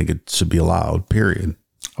 I don't think it should be allowed, period.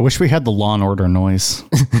 I wish we had the Law and Order noise.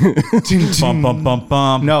 Bum, bum, bum,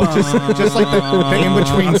 bum. No, just like the in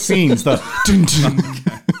between scenes. The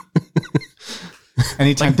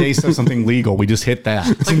anytime Dave says something legal, we just hit that.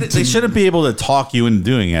 Like they shouldn't be able to talk you into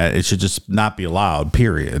doing it. It should just not be allowed,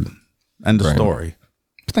 period. End of story.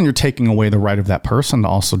 But then you're taking away the right of that person to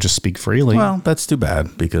also just speak freely. Well, that's too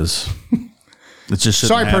bad because it just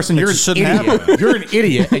shouldn't sorry, person, you're an idiot. You're an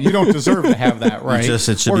idiot, and you don't deserve to have that right.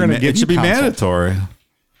 It should be mandatory.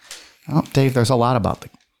 Oh, Dave, there's a lot about the,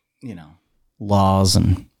 laws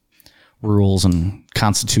and rules and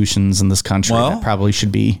constitutions in this country that probably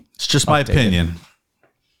should be. It's just my opinion.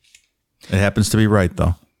 It happens to be right,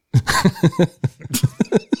 though.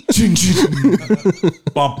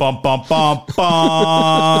 Bum, bum, bum, bum,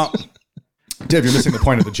 bum. Dave, you're missing the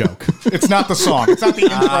point of the joke. It's not the song. It's not the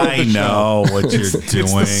intro of the I know show. what you're doing.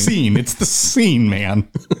 It's the scene. It's the scene, man.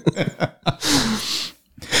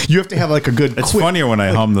 You have to have like a good It's quip. funnier when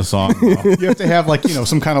I hum the song, though. You have to have like,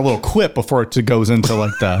 some kind of little quip before it goes into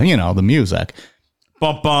like the, the music.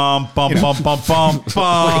 Bum, bum, bum, bum, bum, bum,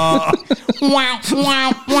 bum.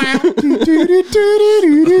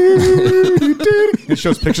 It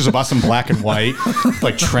shows pictures of us in black and white,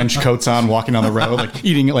 like trench coats on, walking on the road, like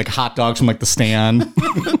eating like hot dogs from like the stand.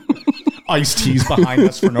 Iced teas behind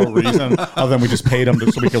us for no reason, other than we just paid him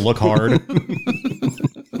so we could look hard.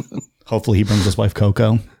 Hopefully he brings his wife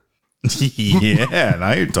Coco. Yeah,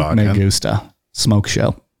 now you're talking. Me gusta. Smoke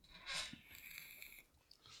show.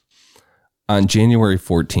 On January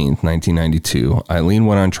 14th, 1992, Eileen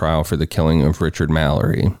went on trial for the killing of Richard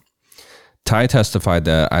Mallory. Ty testified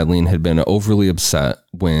that Eileen had been overly upset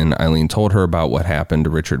when Eileen told her about what happened to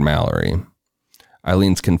Richard Mallory.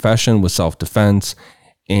 Eileen's confession was self-defense,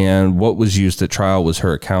 and what was used at trial was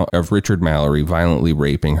her account of Richard Mallory violently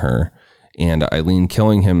raping her and Eileen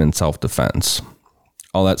killing him in self-defense.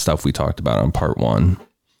 All that stuff we talked about on part 1.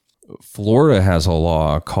 Florida has a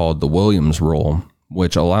law called the Williams Rule,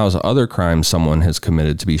 which allows other crimes someone has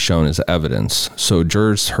committed to be shown as evidence. So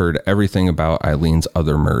jurors heard everything about Eileen's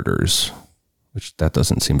other murders, which that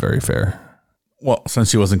doesn't seem very fair. Well,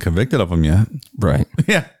 since she wasn't convicted of them yet. Right.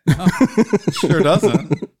 Yeah. No, sure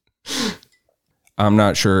doesn't. I'm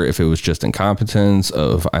not sure if it was just incompetence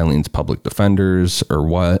of Eileen's public defenders or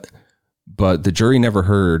what, but the jury never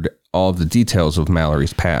heard all of the details of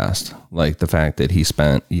Mallory's past, like the fact that he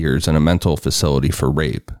spent years in a mental facility for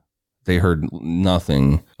rape. They heard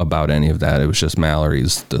nothing about any of that. It was just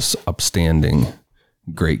Mallory's this upstanding,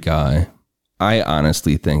 great guy. I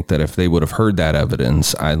honestly think that if they would have heard that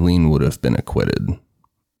evidence, Eileen would have been acquitted.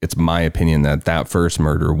 It's my opinion that that first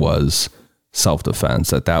murder was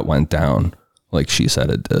self-defense, that went down like she said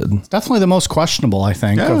it did. It's definitely the most questionable, I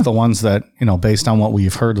think, of the ones that, based on what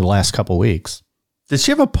we've heard the last couple of weeks. Did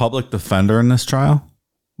she have a public defender in this trial?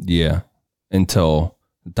 Yeah, until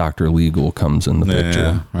Dr. Legal comes in the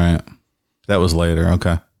picture. Right. That was later.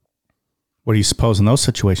 Okay. What do you suppose in those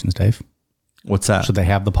situations, Dave? What's that? Should they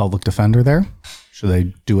have the public defender there? Should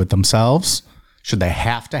they do it themselves? Should they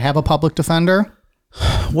have to have a public defender?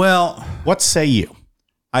 Well, what say you?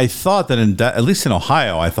 I thought that at least in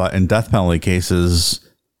Ohio, I thought in death penalty cases,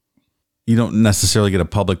 you don't necessarily get a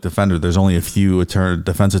public defender. There's only a few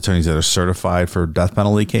defense attorneys that are certified for death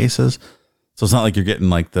penalty cases. So it's not like you're getting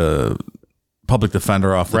like the public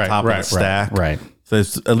defender off the top of the stack. Right. So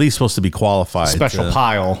it's at least supposed to be qualified. Special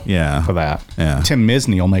pile for that. Yeah. Tim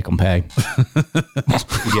Misney will make them pay.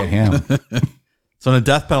 You get him. So in a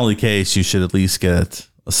death penalty case, you should at least get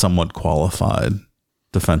a somewhat qualified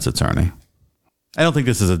defense attorney. I don't think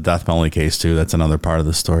this is a death penalty case, too. That's another part of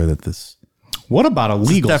the story that this... What about a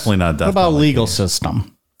legal... Definitely not a death penalty. What about a legal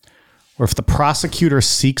system? Or if the prosecutor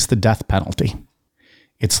seeks the death penalty,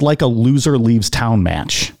 it's like a loser leaves town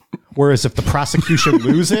match. Whereas if the prosecution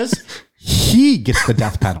loses, he gets the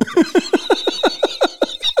death penalty.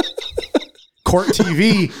 Court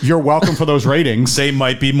TV, you're welcome for those ratings. They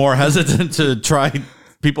might be more hesitant to try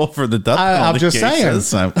people for the death penalty I'm just cases.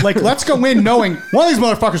 saying. Like, let's go in knowing one of these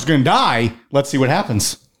motherfuckers are going to die. Let's see what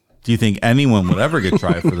happens. Do you think anyone would ever get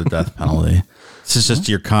tried for the death penalty? This is just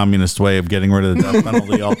your communist way of getting rid of the death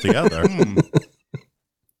penalty altogether.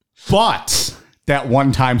 But that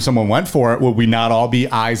one time someone went for it, would we not all be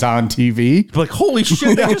eyes on TV? Like, holy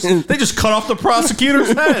shit, they just cut off the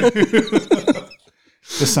prosecutor's head.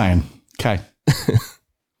 Just saying. Okay.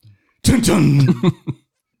 Dun, dun.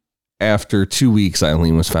 After 2 weeks,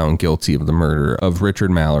 Eileen was found guilty of the murder of Richard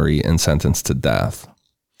Mallory and sentenced to death.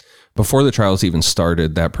 Before the trials even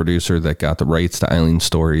started, that producer that got the rights to Eileen's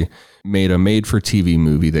story made a made-for-TV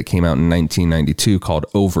movie that came out in 1992 called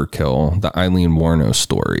Overkill, the Eileen Wuornos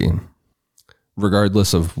story.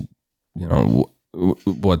 Regardless of,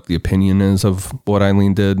 what the opinion is of what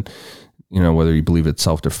Eileen did, whether you believe it's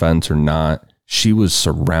self-defense or not, she was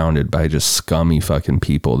surrounded by just scummy fucking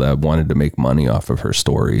people that wanted to make money off of her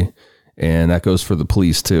story. And that goes for the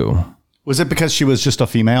police too. Was it because she was just a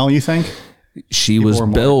female, you think? She was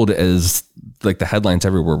billed as, like, the headlines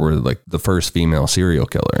everywhere were like the first female serial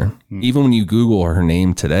killer. Even when you Google her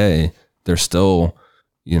name today, there's still,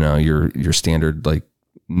 your standard like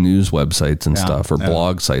news websites and stuff or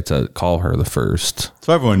blog sites that call her the first.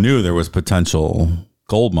 So everyone knew there was potential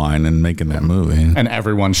gold mine in making that movie. And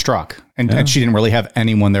everyone struck. And she didn't really have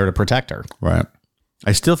anyone there to protect her. Right.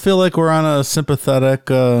 I still feel like we're on a sympathetic...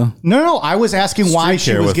 No, I was asking why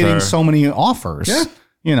she was getting so many offers.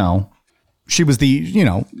 Yeah. She was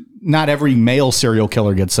the, not every male serial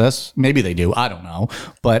killer gets this. Maybe they do. I don't know.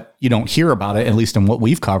 But you don't hear about it, at least in what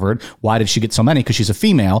we've covered. Why did she get so many? Because she's a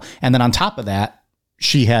female. And then on top of that,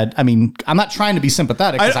 she had, I'm not trying to be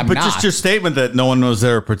sympathetic because I'm not. But just your statement that no one was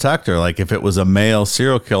there to protect her. Like, if it was a male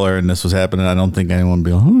serial killer and this was happening, I don't think anyone would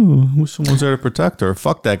be like, wish someone was there to protect her.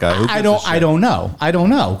 Fuck that guy. I don't know.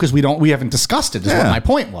 Because we haven't discussed it, is what my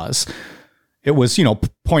point was. it was,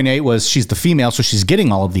 point A was she's the female, so she's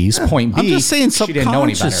getting all of these. Point B, I'm just saying she didn't know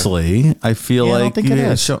any better. subconsciously, I feel Yeah, I like don't think it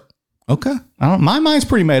is. Okay. My mind's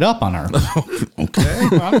pretty made up on her. Okay.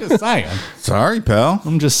 I'm just saying. Sorry, pal.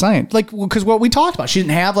 I'm just saying. Like, because what we talked about, she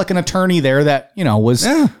didn't have like an attorney there that, was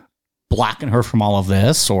blocking her from all of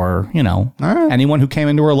this, or, right. anyone who came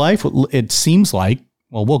into her life. It seems like,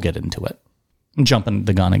 well, we'll get into it. I'm jumping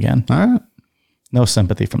the gun again. All right. No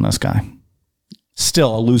sympathy from this guy.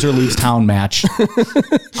 Still a loser leaves town match.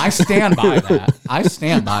 I stand by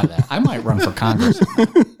that. I might run for Congress.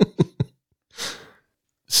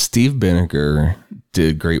 Steve Binniger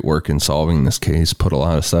did great work in solving this case, put a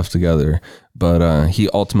lot of stuff together, but he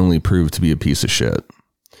ultimately proved to be a piece of shit.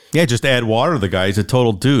 Yeah, just add water to the guy. He's a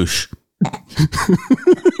total douche.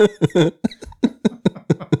 Oh,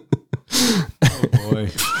 boy.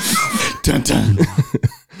 Dun, dun.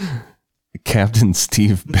 Captain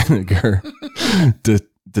Steve Binniger,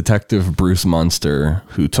 Detective Bruce Munster,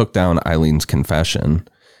 who took down Eileen's confession,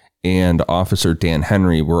 and Officer Dan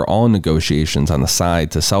Henry were all in negotiations on the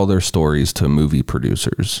side to sell their stories to movie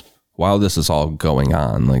producers while this is all going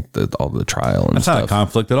on, like all the trial and That's stuff. not a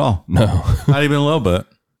conflict at all. No. Not even a little bit.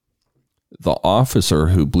 The officer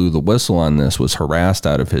who blew the whistle on this was harassed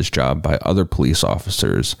out of his job by other police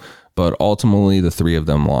officers, but ultimately the three of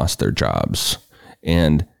them lost their jobs.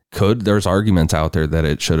 And there's arguments out there that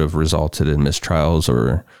it should have resulted in mistrials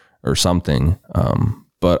or something.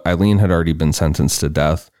 But Eileen had already been sentenced to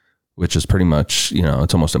death, which is pretty much,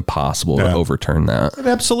 it's almost impossible to overturn that. It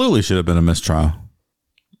absolutely should have been a mistrial.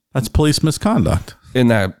 That's police misconduct. And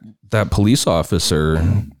that police officer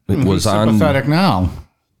was sympathetic now.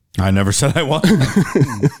 I never said I was.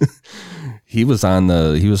 He was on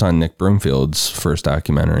Nick Broomfield's first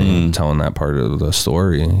documentary telling that part of the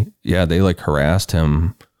story. Yeah, they harassed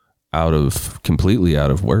him completely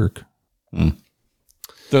out of work. The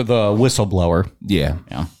whistleblower. Yeah.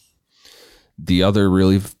 Yeah. The other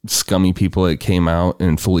really scummy people that came out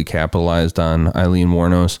and fully capitalized on Eileen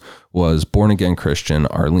Wuornos was born-again Christian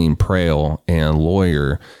Arlene Prail and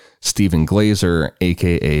lawyer Stephen Glazer,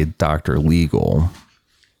 a.k.a. Dr. Legal.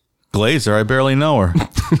 Glazer, I barely know her.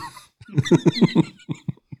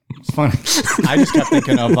 It's funny. I just kept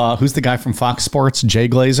thinking of who's the guy from Fox Sports, Jay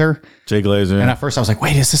Glazer. Jay Glazer. And at first I was like,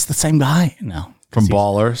 wait, is this the same guy? No. From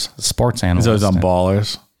Ballers. The sports analyst. He's always on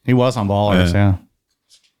Ballers. He was on Ballers, yeah.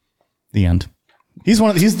 The end. He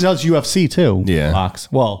does UFC too. Yeah.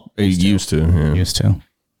 Fox. Well, He used to. Yeah. used to.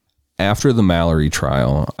 After the Mallory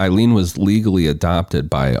trial, Eileen was legally adopted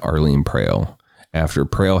by Arlene Prail after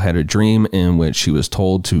Prail had a dream in which she was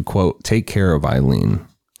told to, quote, take care of Eileen.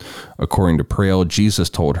 According to Prail, Jesus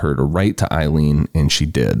told her to write to Eileen, and she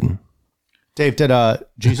did. Dave, did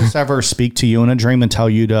Jesus ever speak to you in a dream and tell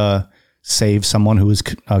you to save someone who was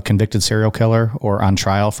a convicted serial killer or on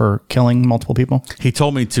trial for killing multiple people? He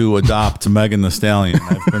told me to adopt Megan Thee Stallion.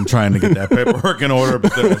 I've been trying to get that paperwork in order,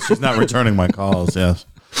 but she's not returning my calls. Yes.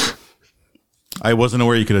 I wasn't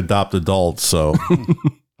aware you could adopt adults, so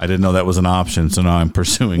I didn't know that was an option. So now I'm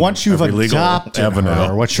pursuing. Once you've every legal adopted avenue.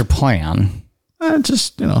 her, what's your plan?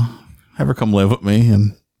 Just, have her come live with me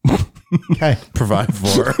and Okay. provide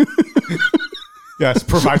for her. Yes,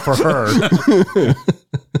 provide for her.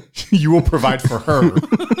 You will provide for her.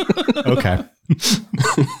 Okay.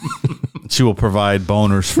 She will provide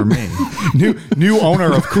boners for me. New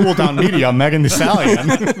owner of Cool Down Media, Megan Thee Stallion.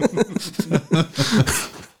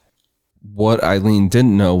 What Eileen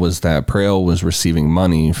didn't know was that Prail was receiving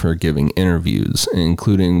money for giving interviews,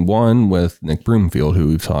 including one with Nick Broomfield, who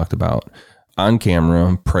we've talked about. On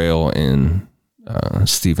camera, Prail and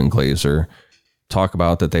Stephen Glazer talk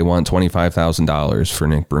about that they want $25,000 for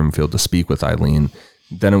Nick Broomfield to speak with Eileen.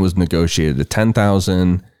 Then it was negotiated to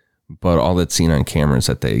 $10,000, but all that's seen on camera is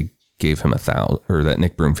that they gave him $1,000, or that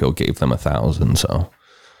Nick Broomfield gave them $1,000. So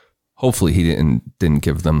hopefully he didn't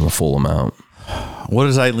give them the full amount. What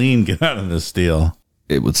does Eileen get out of this deal?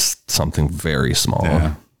 It was something very small.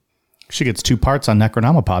 Yeah. She gets 2 parts on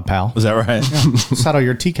Necronomicon, pal. Is that right? Settle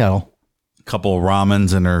your tea kettle. A couple of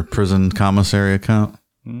ramens in her prison commissary account.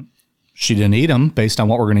 She didn't eat them, based on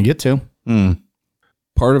what we're going to get to.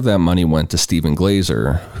 Part of that money went to Stephen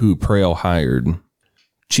Glazer, who Prail hired.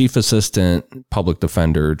 Chief Assistant Public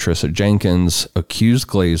Defender Trissa Jenkins accused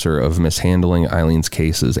Glazer of mishandling Eileen's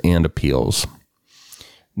cases and appeals.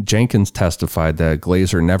 Jenkins testified that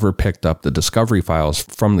Glazer never picked up the discovery files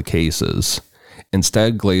from the cases.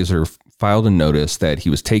 Instead, Glazer filed a notice that he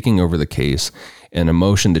was taking over the case and a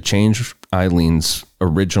motion to change Eileen's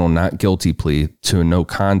original not guilty plea to a no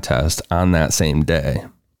contest on that same day.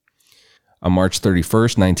 On March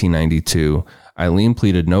 31st, 1992, Eileen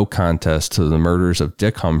pleaded no contest to the murders of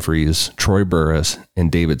Dick Humphreys, Troy Burris,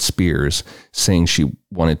 and David Spears, saying she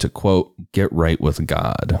wanted to, quote, get right with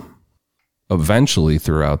God. Eventually,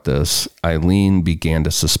 throughout this, Eileen began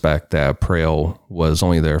to suspect that Prale was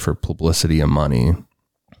only there for publicity and money.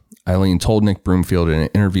 Eileen told Nick Broomfield in an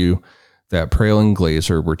interview that Prale and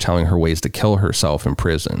Glazer were telling her ways to kill herself in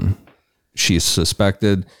prison. She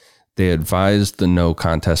suspected they advised the no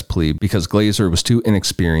contest plea because Glazer was too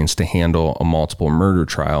inexperienced to handle a multiple murder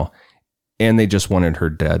trial, and they just wanted her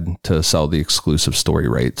dead to sell the exclusive story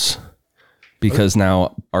rights. Because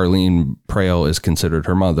now Arlene Prale is considered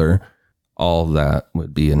her mother, all of that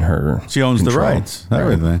would be in her. She owns control. the rights,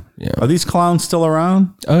 everything. Yeah. Are these clowns still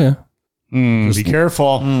around? Oh, yeah. Be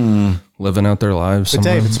careful. Living out their lives. But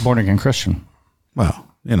somewhere. Dave, it's a born-again Christian.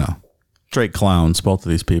 Well, straight clowns, both of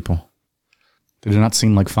these people. They do not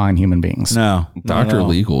seem like fine human beings. No. Dr.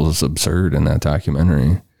 Legal is absurd in that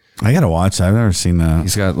documentary. I got to watch that. I've never seen that.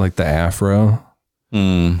 He's got like the afro.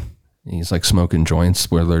 He's like smoking joints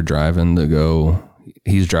where they're driving to go.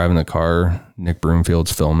 He's driving the car. Nick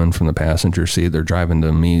Broomfield's filming from the passenger seat. They're driving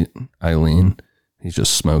to meet Eileen. He's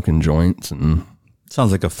just smoking joints. And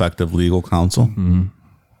Sounds like effective legal counsel.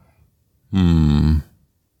 Something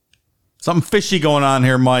fishy going on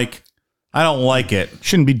here, Mike. I don't like it.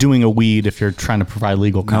 Shouldn't be doing a weed if you're trying to provide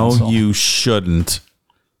legal counsel. No, you shouldn't.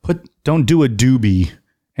 Don't do a doobie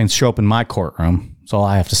and show up in my courtroom. That's all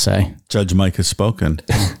I have to say. Judge Mike has spoken.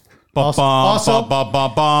 Also,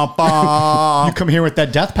 you come here with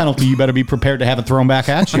that death penalty, you better be prepared to have it thrown back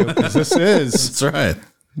at you. Because this is That's right.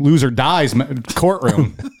 loser dies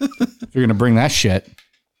courtroom. If you're going to bring that shit.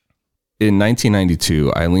 in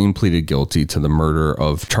 1992, Eileen pleaded guilty to the murder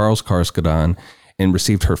of Charles Carskadon and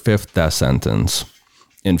received her 5th death sentence.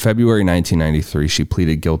 In February 1993, she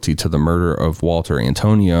pleaded guilty to the murder of Walter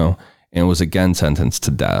Antonio and was again sentenced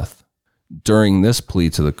to death. During this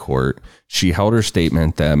plea to the court, she held her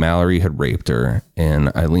statement that Mallory had raped her,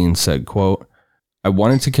 and Eileen said, quote, I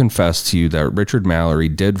wanted to confess to you that Richard Mallory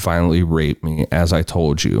did violently rape me, as I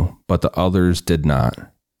told you, but the others did not.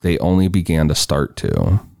 They only began to start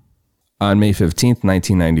to. On May 15th,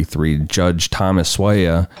 1993, Judge Thomas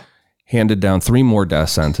Swaya handed down 3 more death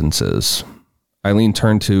sentences. Eileen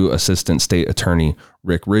turned to Assistant State Attorney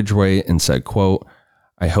Rick Ridgway and said, quote,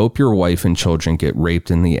 I hope your wife and children get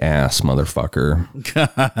raped in the ass, motherfucker.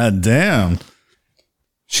 God damn.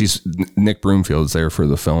 Nick Broomfield's there for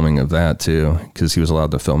the filming of that too, because he was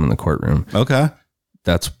allowed to film in the courtroom. Okay.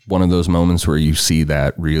 That's one of those moments where you see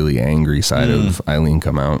that really angry side of Eileen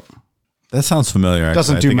come out. That sounds familiar.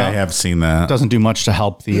 Actually. I have seen that. Doesn't do much to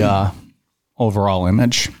help the overall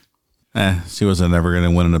image. She wasn't ever going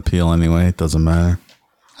to win an appeal anyway. It doesn't matter.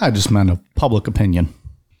 I just meant a public opinion.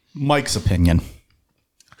 Mike's opinion.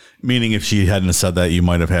 Meaning if she hadn't said that, you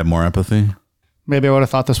might have had more empathy? Maybe I would have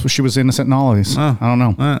thought she was innocent in all of these. I don't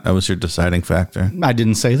know. That was your deciding factor. I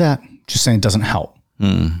didn't say that. Just saying it doesn't help.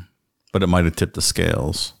 But it might have tipped the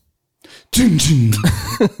scales.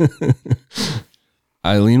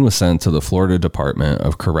 Eileen was sent to the Florida Department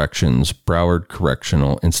of Corrections Broward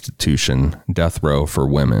Correctional Institution death row for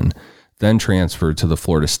women, then transferred to the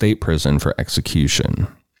Florida State Prison for execution.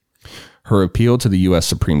 Her appeal to the U.S.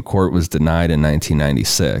 Supreme Court was denied in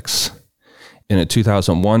 1996. In a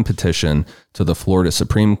 2001 petition to the Florida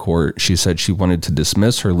Supreme Court, she said she wanted to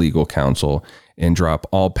dismiss her legal counsel and drop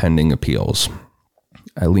all pending appeals.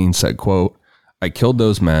 Eileen said, quote, I killed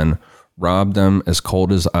those men, robbed them as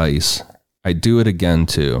cold as ice. I'd do it again,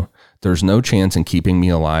 too. There's no chance in keeping me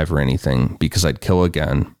alive or anything, because I'd kill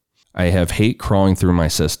again. I have hate crawling through my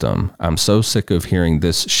system. I'm so sick of hearing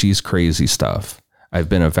this she's crazy stuff. I've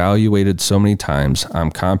been evaluated so many times.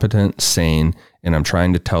 I'm competent, sane, and I'm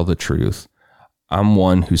trying to tell the truth. I'm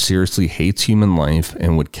one who seriously hates human life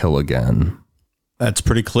and would kill again. That's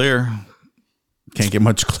pretty clear. Can't get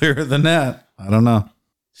much clearer than that. I don't know.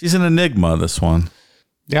 She's an enigma, this one.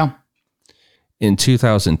 Yeah. In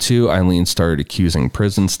 2002, Eileen started accusing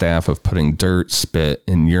prison staff of putting dirt, spit,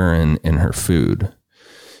 and urine in her food.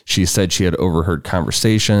 She said she had overheard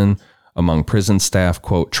conversation among prison staff,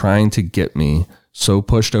 quote, trying to get me, so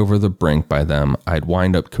pushed over the brink by them, I'd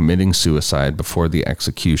wind up committing suicide before the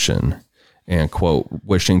execution, and, quote,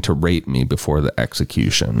 wishing to rape me before the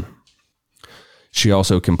execution. She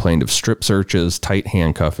also complained of strip searches, tight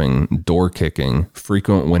handcuffing, door kicking,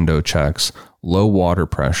 frequent window checks, low water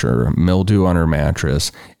pressure, mildew on her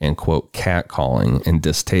mattress, and, quote, catcalling and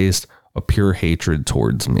distaste, a pure hatred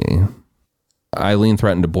towards me. Eileen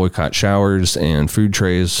threatened to boycott showers and food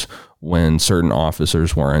trays when certain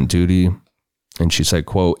officers were on duty. And she said,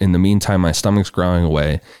 quote, in the meantime, my stomach's growling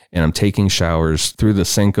away and I'm taking showers through the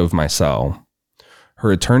sink of my cell.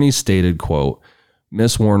 Her attorney stated, quote,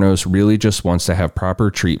 Miss Wuornos really just wants to have proper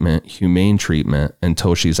treatment, humane treatment,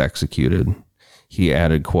 until she's executed. He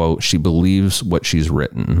added, quote, she believes what she's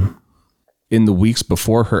written. In the weeks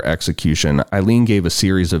before her execution, Eileen gave a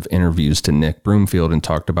series of interviews to Nick Broomfield and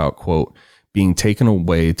talked about, quote, being taken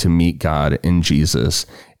away to meet God and Jesus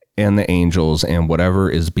and the angels and whatever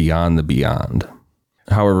is beyond the beyond.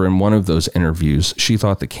 However, in one of those interviews, she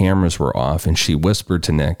thought the cameras were off and she whispered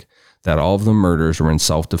to Nick that all of the murders were in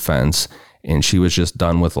self-defense and she was just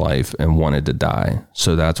done with life and wanted to die.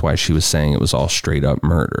 So that's why she was saying it was all straight up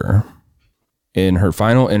murder. In her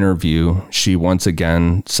final interview, she once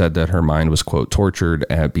again said that her mind was, quote, tortured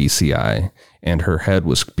at BCI and her head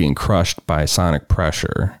was being crushed by sonic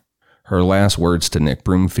pressure. Her last words to Nick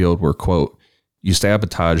Broomfield were, quote, you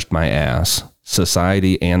sabotaged my ass,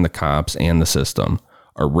 society and the cops and the system.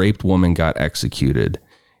 A raped woman got executed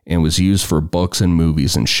and was used for books and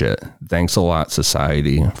movies and shit. Thanks a lot,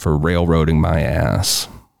 society, for railroading my ass.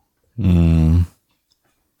 I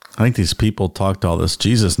think these people talked all this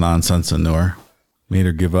Jesus nonsense into her. Made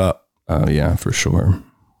her give up. Oh, yeah, for sure.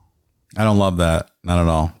 I don't love that. Not at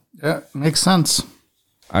all. Yeah, makes sense.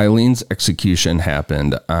 Eileen's execution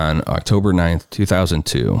happened on October 9th,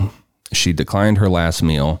 2002. She declined her last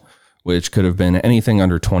meal, which could have been anything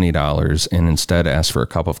under $20, and instead asked for a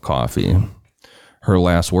cup of coffee. Her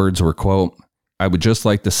last words were, quote, I would just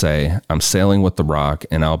like to say I'm sailing with the Rock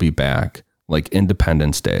and I'll be back, like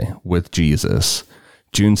Independence Day, with Jesus.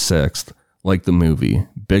 June 6th, like the movie,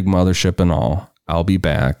 big mothership and all, I'll be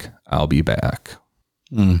back, I'll be back.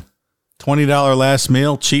 $20 last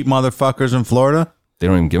meal, cheap motherfuckers in Florida. They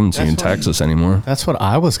don't even give them to you in Texas anymore. That's what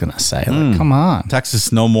I was going to say. Like, come on.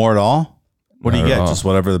 Texas, no more at all. What do you Not at get? all. Just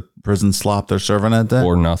whatever the prison slop they're serving that day?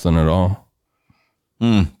 Or nothing at all.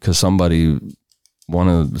 Because someone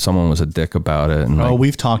was a dick about it and Oh,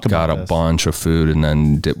 we've talked about got a this. bunch of food and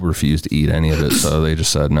then refused to eat any of it. So they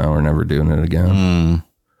just said, no, we're never doing it again.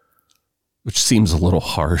 Which seems a little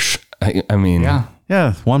harsh. I mean, Yeah.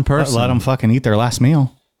 Yeah, one person. Let them fucking eat their last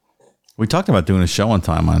meal. We talked about doing a show one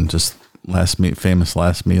time on just famous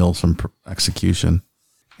last meals from execution.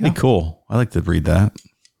 Hey, cool. I like to read that.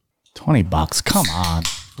 $20. Come on.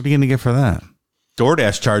 What are you going to get for that?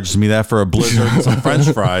 DoorDash charges me that for a blizzard and some French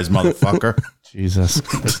fries, motherfucker. Jesus.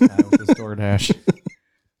 This guy with his DoorDash.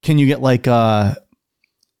 Can you get like, I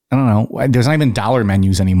don't know. There's not even dollar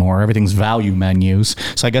menus anymore. Everything's value menus.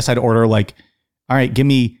 So I guess I'd order like, all right, give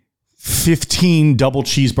me 15 double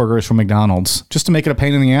cheeseburgers from McDonald's just to make it a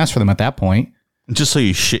pain in the ass for them at that point. Just so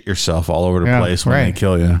you shit yourself all over the Yeah, place when they right.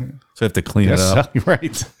 kill you. So you have to clean it up.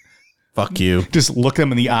 Right. Fuck you. Just look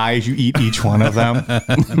them in the eyes. You eat each one of them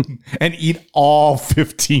and eat all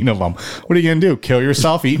 15 of them. What are you going to do? Kill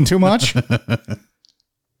yourself eating too much?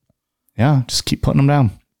 Yeah. Just keep putting them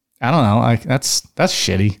down. I don't know. That's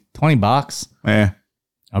shitty. $20. Yeah.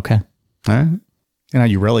 Okay. All right. You know,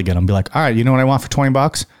 you really get them. Be like, all right, you know what I want for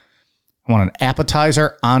 $20? I want an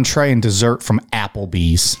appetizer, entree, and dessert from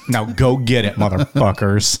Applebee's. Now go get it,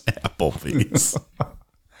 motherfuckers. Applebee's.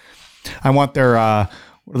 I want their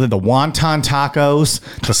what are they, the wonton tacos,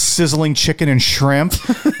 the sizzling chicken and shrimp,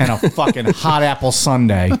 and a fucking hot apple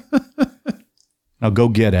sundae. Now go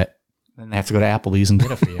get it. Then they have to go to Applebee's and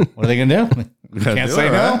get it for you. What are they gonna do? You can't do say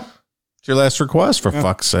it, no. right? It's your last request, for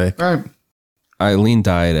fuck's sake. All right. Eileen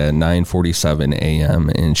died at 9:47 a.m.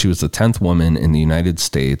 and she was the 10th woman in the United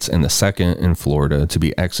States and the second in Florida to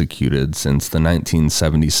be executed since the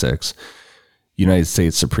 1976 United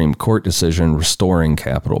States Supreme Court decision restoring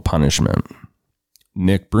capital punishment.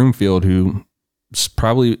 Nick Broomfield, who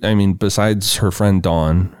probably, besides her friend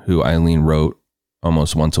Dawn, who Eileen wrote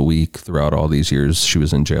almost once a week throughout all these years she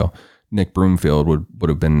was in jail, Nick Broomfield would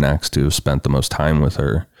have been next to have spent the most time with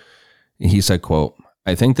her. He said, quote,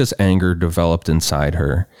 I think this anger developed inside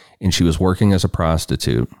her and she was working as a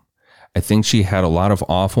prostitute. I think she had a lot of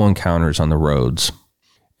awful encounters on the roads.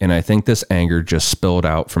 And I think this anger just spilled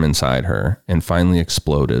out from inside her and finally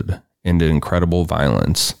exploded into incredible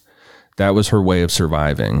violence. That was her way of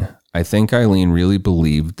surviving. I think Eileen really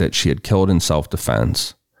believed that she had killed in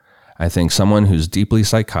self-defense. I think someone who's deeply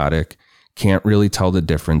psychotic can't really tell the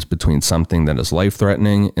difference between something that is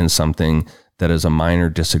life-threatening and something that is a minor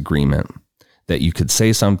disagreement. That you could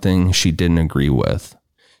say something she didn't agree with.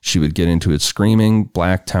 She would get into a screaming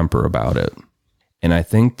black temper about it. And I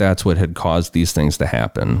think that's what had caused these things to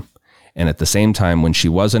happen. And at the same time, when she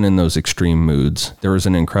wasn't in those extreme moods, there was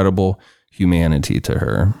an incredible humanity to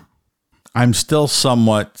her. I'm still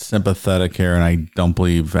somewhat sympathetic here, and I don't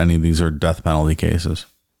believe any of these are death penalty cases.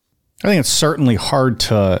 I think it's certainly hard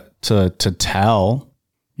to tell.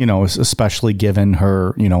 especially given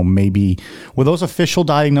her, maybe were those official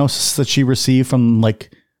diagnoses that she received from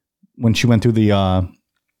like when she went through the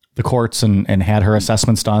courts and had her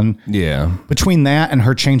assessments done. Yeah. Between that and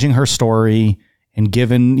her changing her story and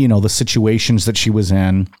given, the situations that she was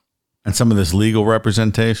in. And some of this legal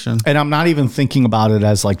representation. And I'm not even thinking about it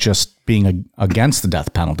as like just being against the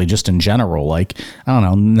death penalty, just in general. Like, I don't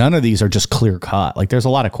know. None of these are just clear cut. Like there's a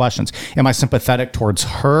lot of questions. Am I sympathetic towards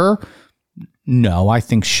her? No, I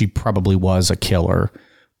think she probably was a killer,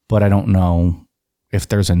 but I don't know if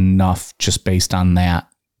there's enough just based on that,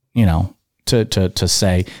 to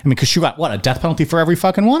say, because she got a death penalty for every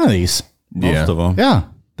fucking one of these. Most of them. Yeah.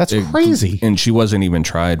 That's crazy. And she wasn't even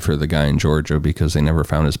tried for the guy in Georgia because they never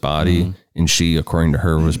found his body. Mm-hmm. And she, according to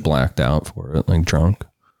her, was blacked out for it, like drunk.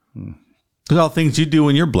 Because all things you do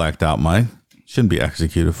when you're blacked out, Mike, shouldn't be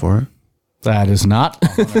executed for it. That is not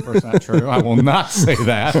 100% true. I will not say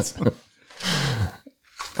that.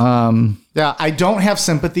 Yeah, I don't have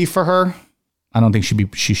sympathy for her. I don't think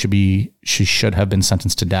she should have been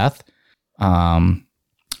sentenced to death.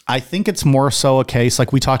 I think it's more so a case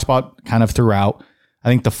like we talked about kind of throughout. I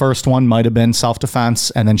think the first one might have been self-defense,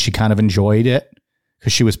 and then she kind of enjoyed it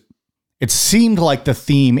because it seemed like the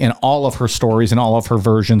theme in all of her stories and all of her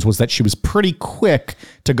versions was that she was pretty quick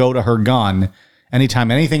to go to her gun anytime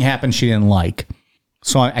anything happened she didn't like.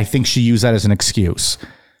 So I think she used that as an excuse.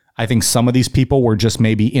 I think some of these people were just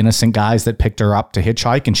maybe innocent guys that picked her up to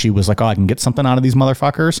hitchhike, and she was like, oh, I can get something out of these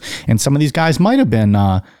motherfuckers. And some of these guys might have been,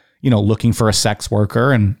 looking for a sex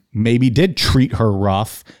worker and maybe did treat her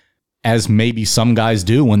rough, as maybe some guys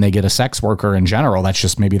do when they get a sex worker in general. That's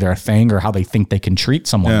just maybe their thing or how they think they can treat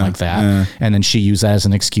someone like that. Yeah. And then she used that as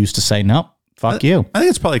an excuse to say, nope, fuck you. I think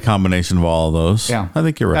it's probably a combination of all of those. Yeah. I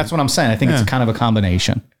think you're right. That's what I'm saying. I think it's kind of a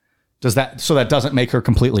combination. So that doesn't make her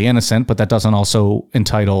completely innocent, but that doesn't also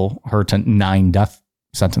entitle her to 9 death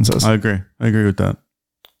sentences. I agree with that.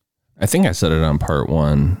 I think I said it on part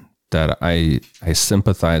 1 that I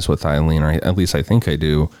sympathize with Eileen, or at least I think I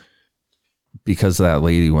do, because of that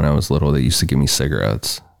lady when I was little that used to give me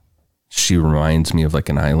cigarettes. She reminds me of like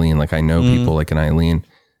an Eileen. Like I know people like an Eileen.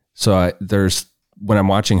 So when I'm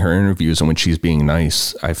watching her interviews and when she's being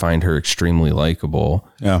nice, I find her extremely likable.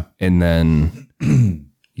 Yeah. And then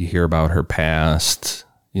you hear about her past,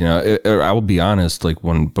 I will be honest, like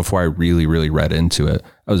before I really, really read into it,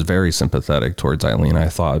 I was very sympathetic towards Eileen. I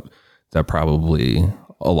thought that probably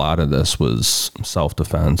a lot of this was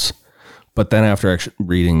self-defense. But then after actually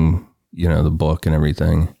reading, the book and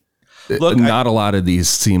everything, not a lot of these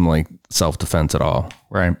seem like self-defense at all.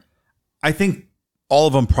 Right. I think all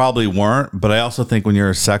of them probably weren't, but I also think when you're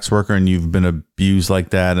a sex worker and you've been abused like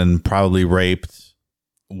that and probably raped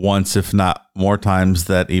once, if not more times,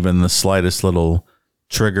 that even the slightest little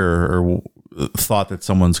trigger or thought that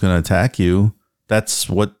someone's going to attack you, that's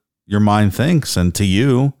what your mind thinks. And to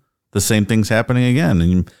you, the same thing's happening again.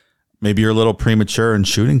 And maybe you're a little premature in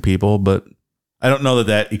shooting people, but I don't know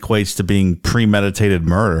that equates to being premeditated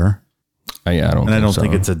murder. I don't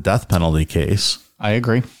think it's a death penalty case. I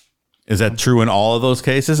agree. Is that true in all of those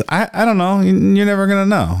cases? I don't know. You're never going to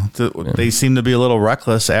know. They seem to be a little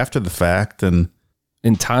reckless after the fact. And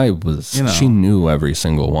Ty was, she knew every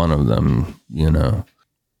single one of them,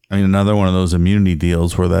 I mean, another one of those immunity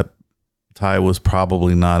deals where that Ty was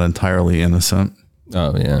probably not entirely innocent.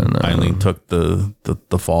 Oh, yeah. No. Eileen took the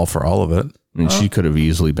fall for all of it. I mean, she could have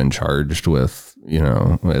easily been charged with,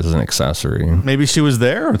 as an accessory. Maybe she was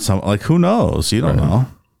there or something. Like, who knows? You don't know.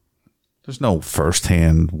 There's no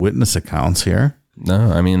firsthand witness accounts here.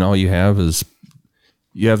 No, I mean, all you have is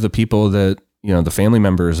you have the people that, the family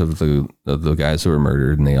members of the guys who were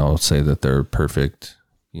murdered, and they all say that they're perfect,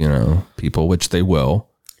 people, which they will.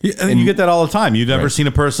 Yeah, and you get that all the time. You've never seen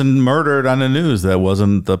a person murdered on the news that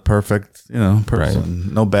wasn't the perfect, person.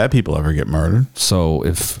 Right. No bad people ever get murdered. So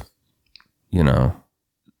if,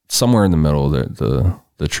 somewhere in the middle,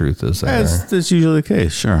 the truth is there. That's usually the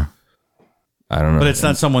case, sure. I don't know. But it's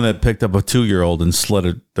not someone that picked up a 2-year-old and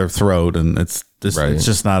slit their throat, and it's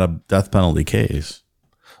just not a death penalty case.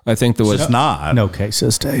 I think there was just not. No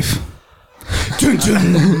cases, Dave.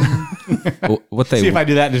 What they see if I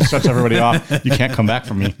do that and just shuts everybody off. You can't come back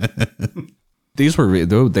from me. These were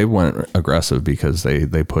they went aggressive because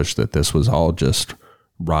they pushed that this was all just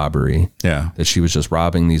robbery. Yeah, that she was just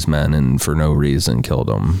robbing these men and for no reason killed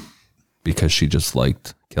them because she just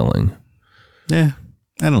liked killing. Yeah,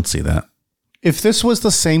 I don't see that. If this was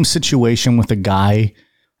the same situation with a guy,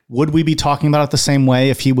 would we be talking about it the same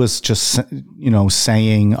way if he was just,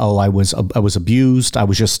 saying, oh, I was abused. I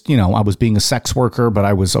was just, I was being a sex worker, but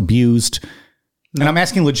I was abused. No. And I'm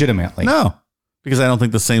asking legitimately. No, because I don't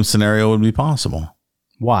think the same scenario would be possible.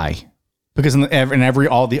 Why? Because in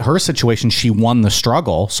her situation, she won the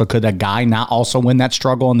struggle. So could that guy not also win that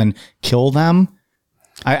struggle and then kill them?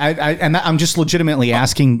 I'm just legitimately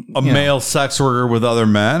asking a male sex worker with other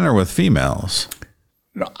men or with females.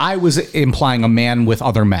 I was implying a man with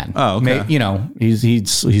other men. Oh, okay.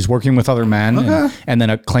 He's working with other men and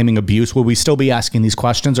then claiming abuse. Will we still be asking these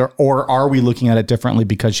questions, or are we looking at it differently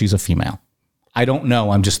because she's a female? I don't know.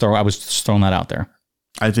 I was just throwing that out there.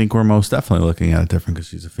 I think we're most definitely looking at it different because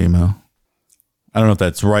she's a female. I don't know if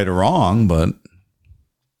that's right or wrong, but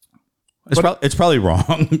it's probably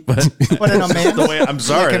wrong. But in a man's, I'm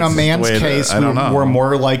sorry. Like in a man's case, I don't know. We're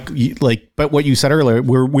more like, but what you said earlier,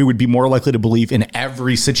 we would be more likely to believe in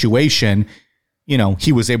every situation,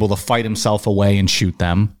 he was able to fight himself away and shoot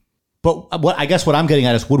them. But what I'm getting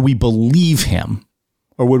at is, would we believe him,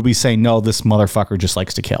 or would we say, no, this motherfucker just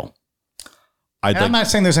likes to kill? I'm not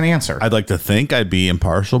saying there's an answer. I'd like to think I'd be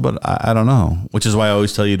impartial, but I don't know. Which is why I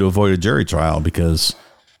always tell you to avoid a jury trial because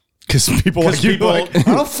people like you I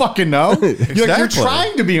don't fucking know. Exactly. You're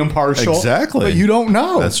trying to be impartial, exactly, but you don't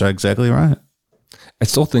know. That's exactly right. I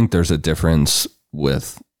still think there's a difference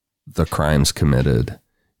with the crimes committed.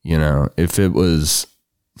 If it was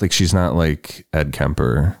like, she's not like Ed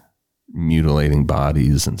Kemper mutilating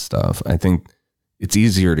bodies and stuff. I think it's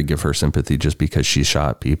easier to give her sympathy just because she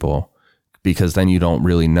shot people. Because then you don't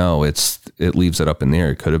really know. It leaves it up in the air.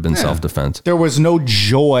 It could have been self-defense. There was no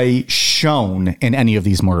joy shown in any of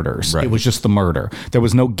these murders. Right. It was just the murder. There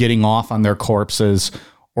was no getting off on their corpses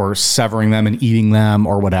or severing them and eating them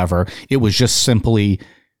or whatever. It was just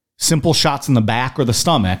simple shots in the back or the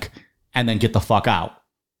stomach and then get the fuck out.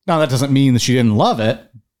 Now, that doesn't mean that she didn't love it,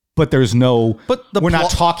 but there's no... we're not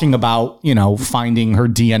talking about, finding her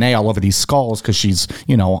DNA all over these skulls because she's,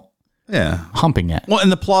 humping it. Well,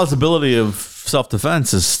 and the plausibility of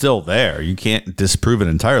self-defense is still there. You can't disprove it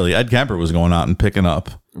entirely. Ed Kemper was going out and picking up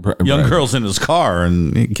young girls in his car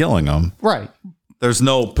and killing them. Right. There's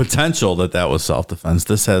no potential that was self-defense.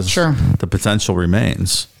 This has the potential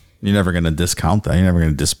remains. You're never going to discount that. You're never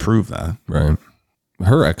going to disprove that. Right.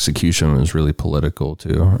 Her execution was really political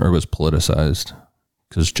too, or was politicized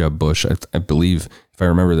because Jeb Bush, I believe, if I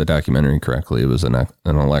remember the documentary correctly, it was an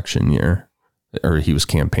election year. Or he was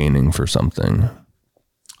campaigning for something.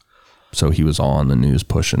 So he was all on the news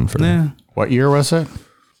pushing for... Yeah. What year was it?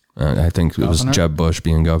 I think it was Jeb Bush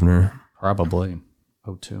being governor. Probably.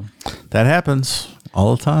 2002. That happens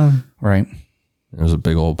all the time. Right. There was a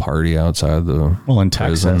big old party outside the in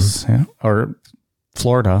Texas. Yeah. Or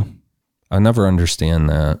Florida. I never understand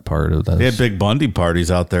that part of that. They had big Bundy parties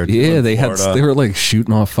out there. Yeah, they were like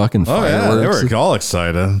shooting off fucking fireworks. Oh, yeah, they were all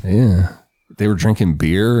excited. Yeah. They were drinking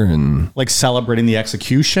beer and like celebrating the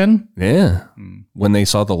execution. Yeah. When they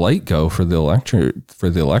saw the light go for the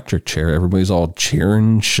electric chair, everybody's all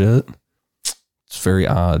cheering shit. It's very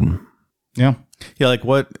odd. Yeah. Yeah. Like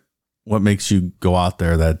what makes you go out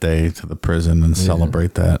there that day to the prison and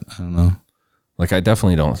celebrate that? I don't know. Like, I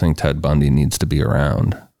definitely don't think Ted Bundy needs to be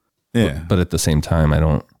around. Yeah. But at the same time, I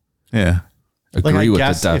don't agree with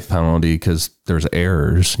the death penalty because there's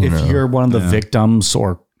errors. If you're one of the victims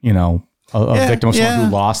or, a victim of someone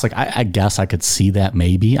who lost, like I guess I could see that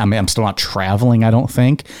maybe. I mean, I'm still not traveling, I don't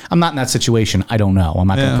think. I'm not in that situation. I don't know. I'm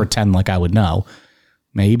not going to pretend like I would know.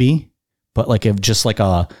 Maybe. But like if just like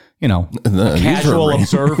a casual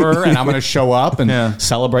observer and I'm going to show up and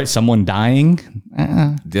celebrate someone dying.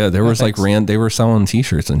 There was they were selling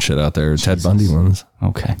t-shirts and shit out there. Jesus. Ted Bundy ones.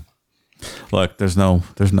 Okay. Look, there's no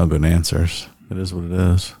good answers. It is what it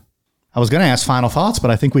is. I was going to ask final thoughts,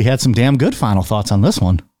 but I think we had some damn good final thoughts on this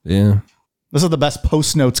one. Yeah. This is the best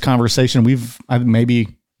post-notes conversation I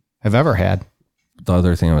maybe have ever had. The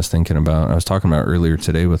other thing I was thinking about, I was talking about earlier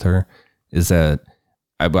today with her, is that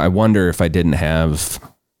I wonder if I didn't have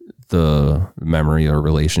the memory or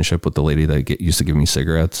relationship with the lady that used to give me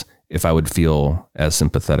cigarettes, if I would feel as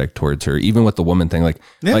sympathetic towards her, even with the woman thing. Like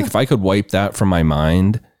if I could wipe that from my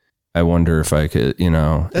mind, I wonder if I could,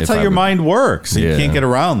 That's how your mind works. You can't get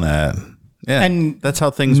around that. Yeah. And that's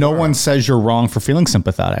how things work. No one says you're wrong for feeling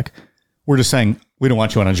sympathetic. We're just saying, we don't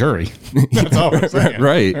want you on a jury. That's all we're saying.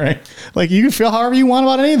 Right. Like, you can feel however you want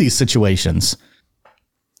about any of these situations.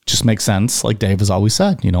 Just makes sense. Like Dave has always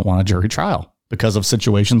said, you don't want a jury trial because of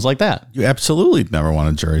situations like that. You absolutely never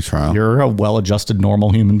want a jury trial. You're a well-adjusted,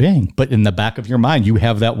 normal human being. But in the back of your mind, you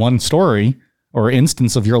have that one story or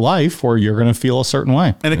instance of your life where you're going to feel a certain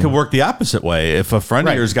way. And it could work the opposite way. If a friend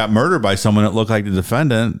of yours got murdered by someone that looked like the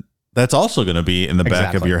defendant, that's also going to be in the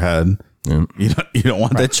back of your head. Yeah. You don't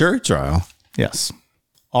want that jury trial. Yes.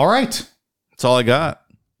 All right. That's all I got.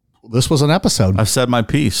 This was an episode. I've said my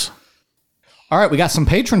piece. All right. We got some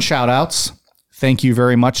patron shout outs. Thank you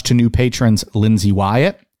very much to new patrons Lindsay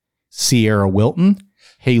Wyatt, Sierra Wilton,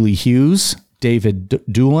 Haley Hughes, David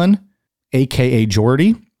Doolin, a.k.a.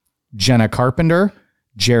 Jordy, Jenna Carpenter,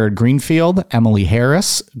 Jared Greenfield, Emily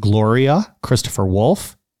Harris, Gloria, Christopher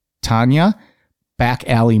Wolf, Tanya, Back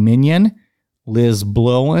Alley Minion, Liz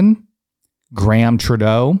Blowen, Graham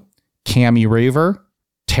Trudeau, Cammie Raver,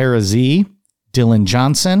 Tara Z, Dylan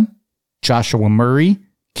Johnson, Joshua Murray,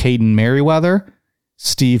 Caden Merriweather,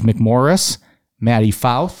 Steve McMorris, Maddie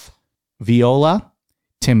Fouth, Viola,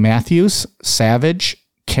 Tim Matthews, Savage,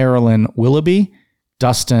 Carolyn Willoughby,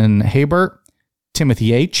 Dustin Habert,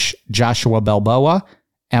 Timothy H., Joshua Balboa,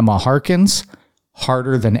 Emma Harkins,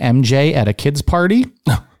 Harder Than MJ at a Kid's Party,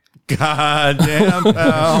 God damn,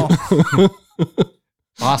 pal.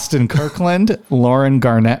 Austin Kirkland, Lauren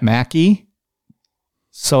Garnett Mackey,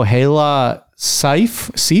 Sohaila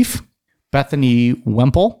Seif, Bethany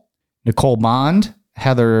Wemple, Nicole Bond,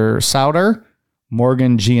 Heather Souter,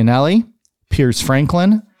 Morgan Gianelli, Pierce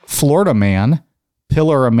Franklin, Florida Man,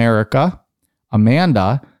 Pillar America,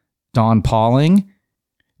 Amanda, Dawn Pauling,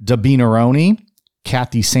 Dabinaroni,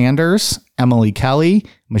 Kathy Sanders, Emily Kelly,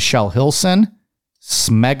 Michelle Hilson,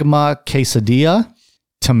 Smegma Quesadilla,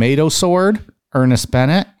 Tomato Sword, Ernest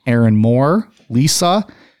Bennett, Aaron Moore, Lisa,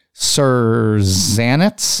 Sir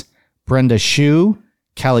Zanitz, Brenda Shue,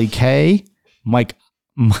 Kelly K, Mike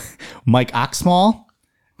Oxmall,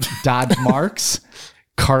 Dodge Marks,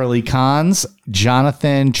 Carly Cons,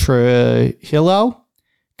 Jonathan Trujillo,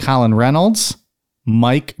 Colin Reynolds,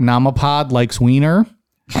 Mike Namapod likes wiener.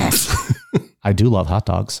 I do love hot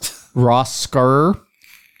dogs. Ross Skurr,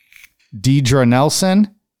 Deidre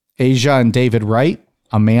Nelson, Asia and David Wright,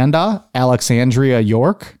 Amanda, Alexandria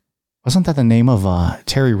York. Wasn't that the name of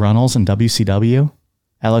Terry Runnels in WCW?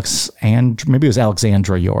 Maybe it was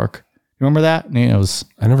Alexandra York. You remember that? It was.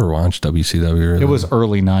 I never watched WCW. Really. It was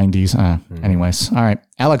early 90s. Anyways. All right.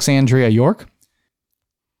 Alexandria York,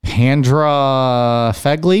 Pandra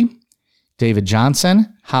Fegley, David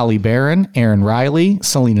Johnson, Holly Barron, Aaron Riley,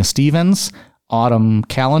 Selena Stevens, Autumn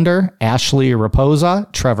Calendar, Ashley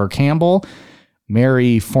Raposa, Trevor Campbell,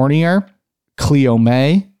 Mary Fournier, Cleo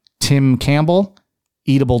May, Tim Campbell,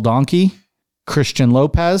 Eatable Donkey, Christian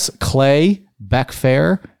Lopez, Clay, Beck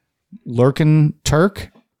Fair, Lurkin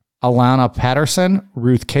Turk, Alana Patterson,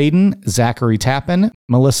 Ruth Caden, Zachary Tappan,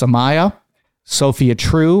 Melissa Maya, Sophia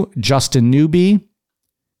True, Justin Newby,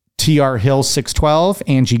 TR Hill 612,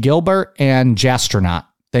 Angie Gilbert, and Jastronaut.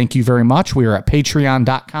 Thank you very much. We are at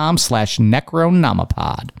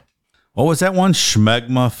patreon.com/necronomapod. What was that one?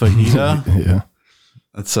 Schmegma fajita? Yeah.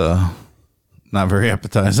 That's not very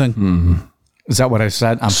appetizing. Mm-hmm. Is that what I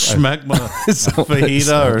said? Schmegma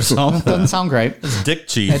fajita or something. Doesn't sound great. It's dick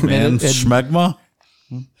cheese, man. Schmegma.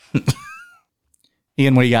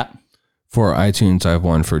 Ian, what do you got? For iTunes, I have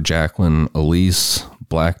one for Jacqueline Elise,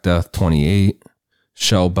 Black Death 28,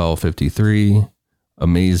 Shell Bell 53,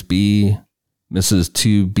 Amaze B, Mrs.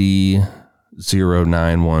 2B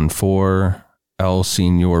 0914, L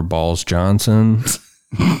Senior Balls Johnson,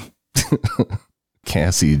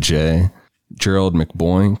 Cassie J, Gerald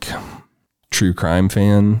McBoink, True Crime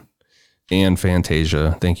Fan, and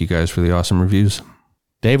Fantasia. Thank you guys for the awesome reviews.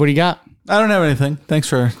 Dave, what do you got? I don't have anything. Thanks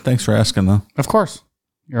for asking, though. Of course.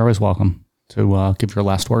 You're always welcome to give your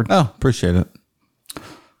last word. Oh, appreciate it.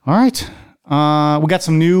 All right. We got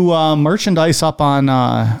some new merchandise up on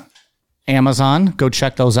Amazon. Go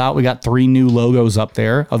check those out. We got 3 new logos up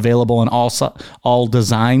there available in all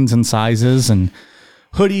designs and sizes, and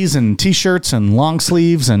hoodies and t-shirts and long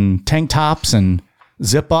sleeves and tank tops and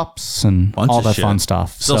zip ups and all that fun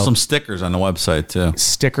stuff. Still some stickers on the website too.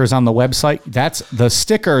 Stickers on the website. The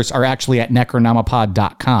stickers are actually at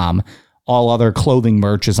necronomapod.com. All other clothing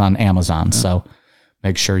merch is on Amazon. Yeah. So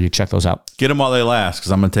make sure you check those out. Get them while they last,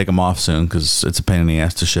 because I'm going to take them off soon, because it's a pain in the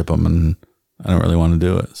ass to ship them, and I don't really want to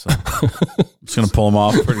do it. So I'm just going to pull them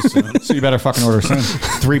off pretty soon. So you better fucking order soon.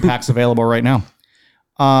 3 packs available right now.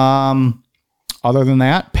 Other than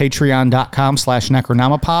that,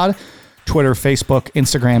 patreon.com/necronomapod, Twitter, Facebook,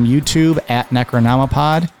 Instagram, YouTube at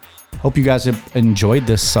Necronomapod. Hope you guys have enjoyed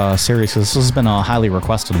this series. This has been a highly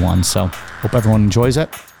requested one. So hope everyone enjoys it.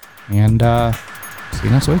 And see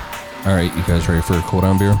you next week. All right, you guys ready for a cool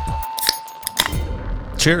down beer?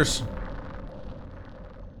 Cheers.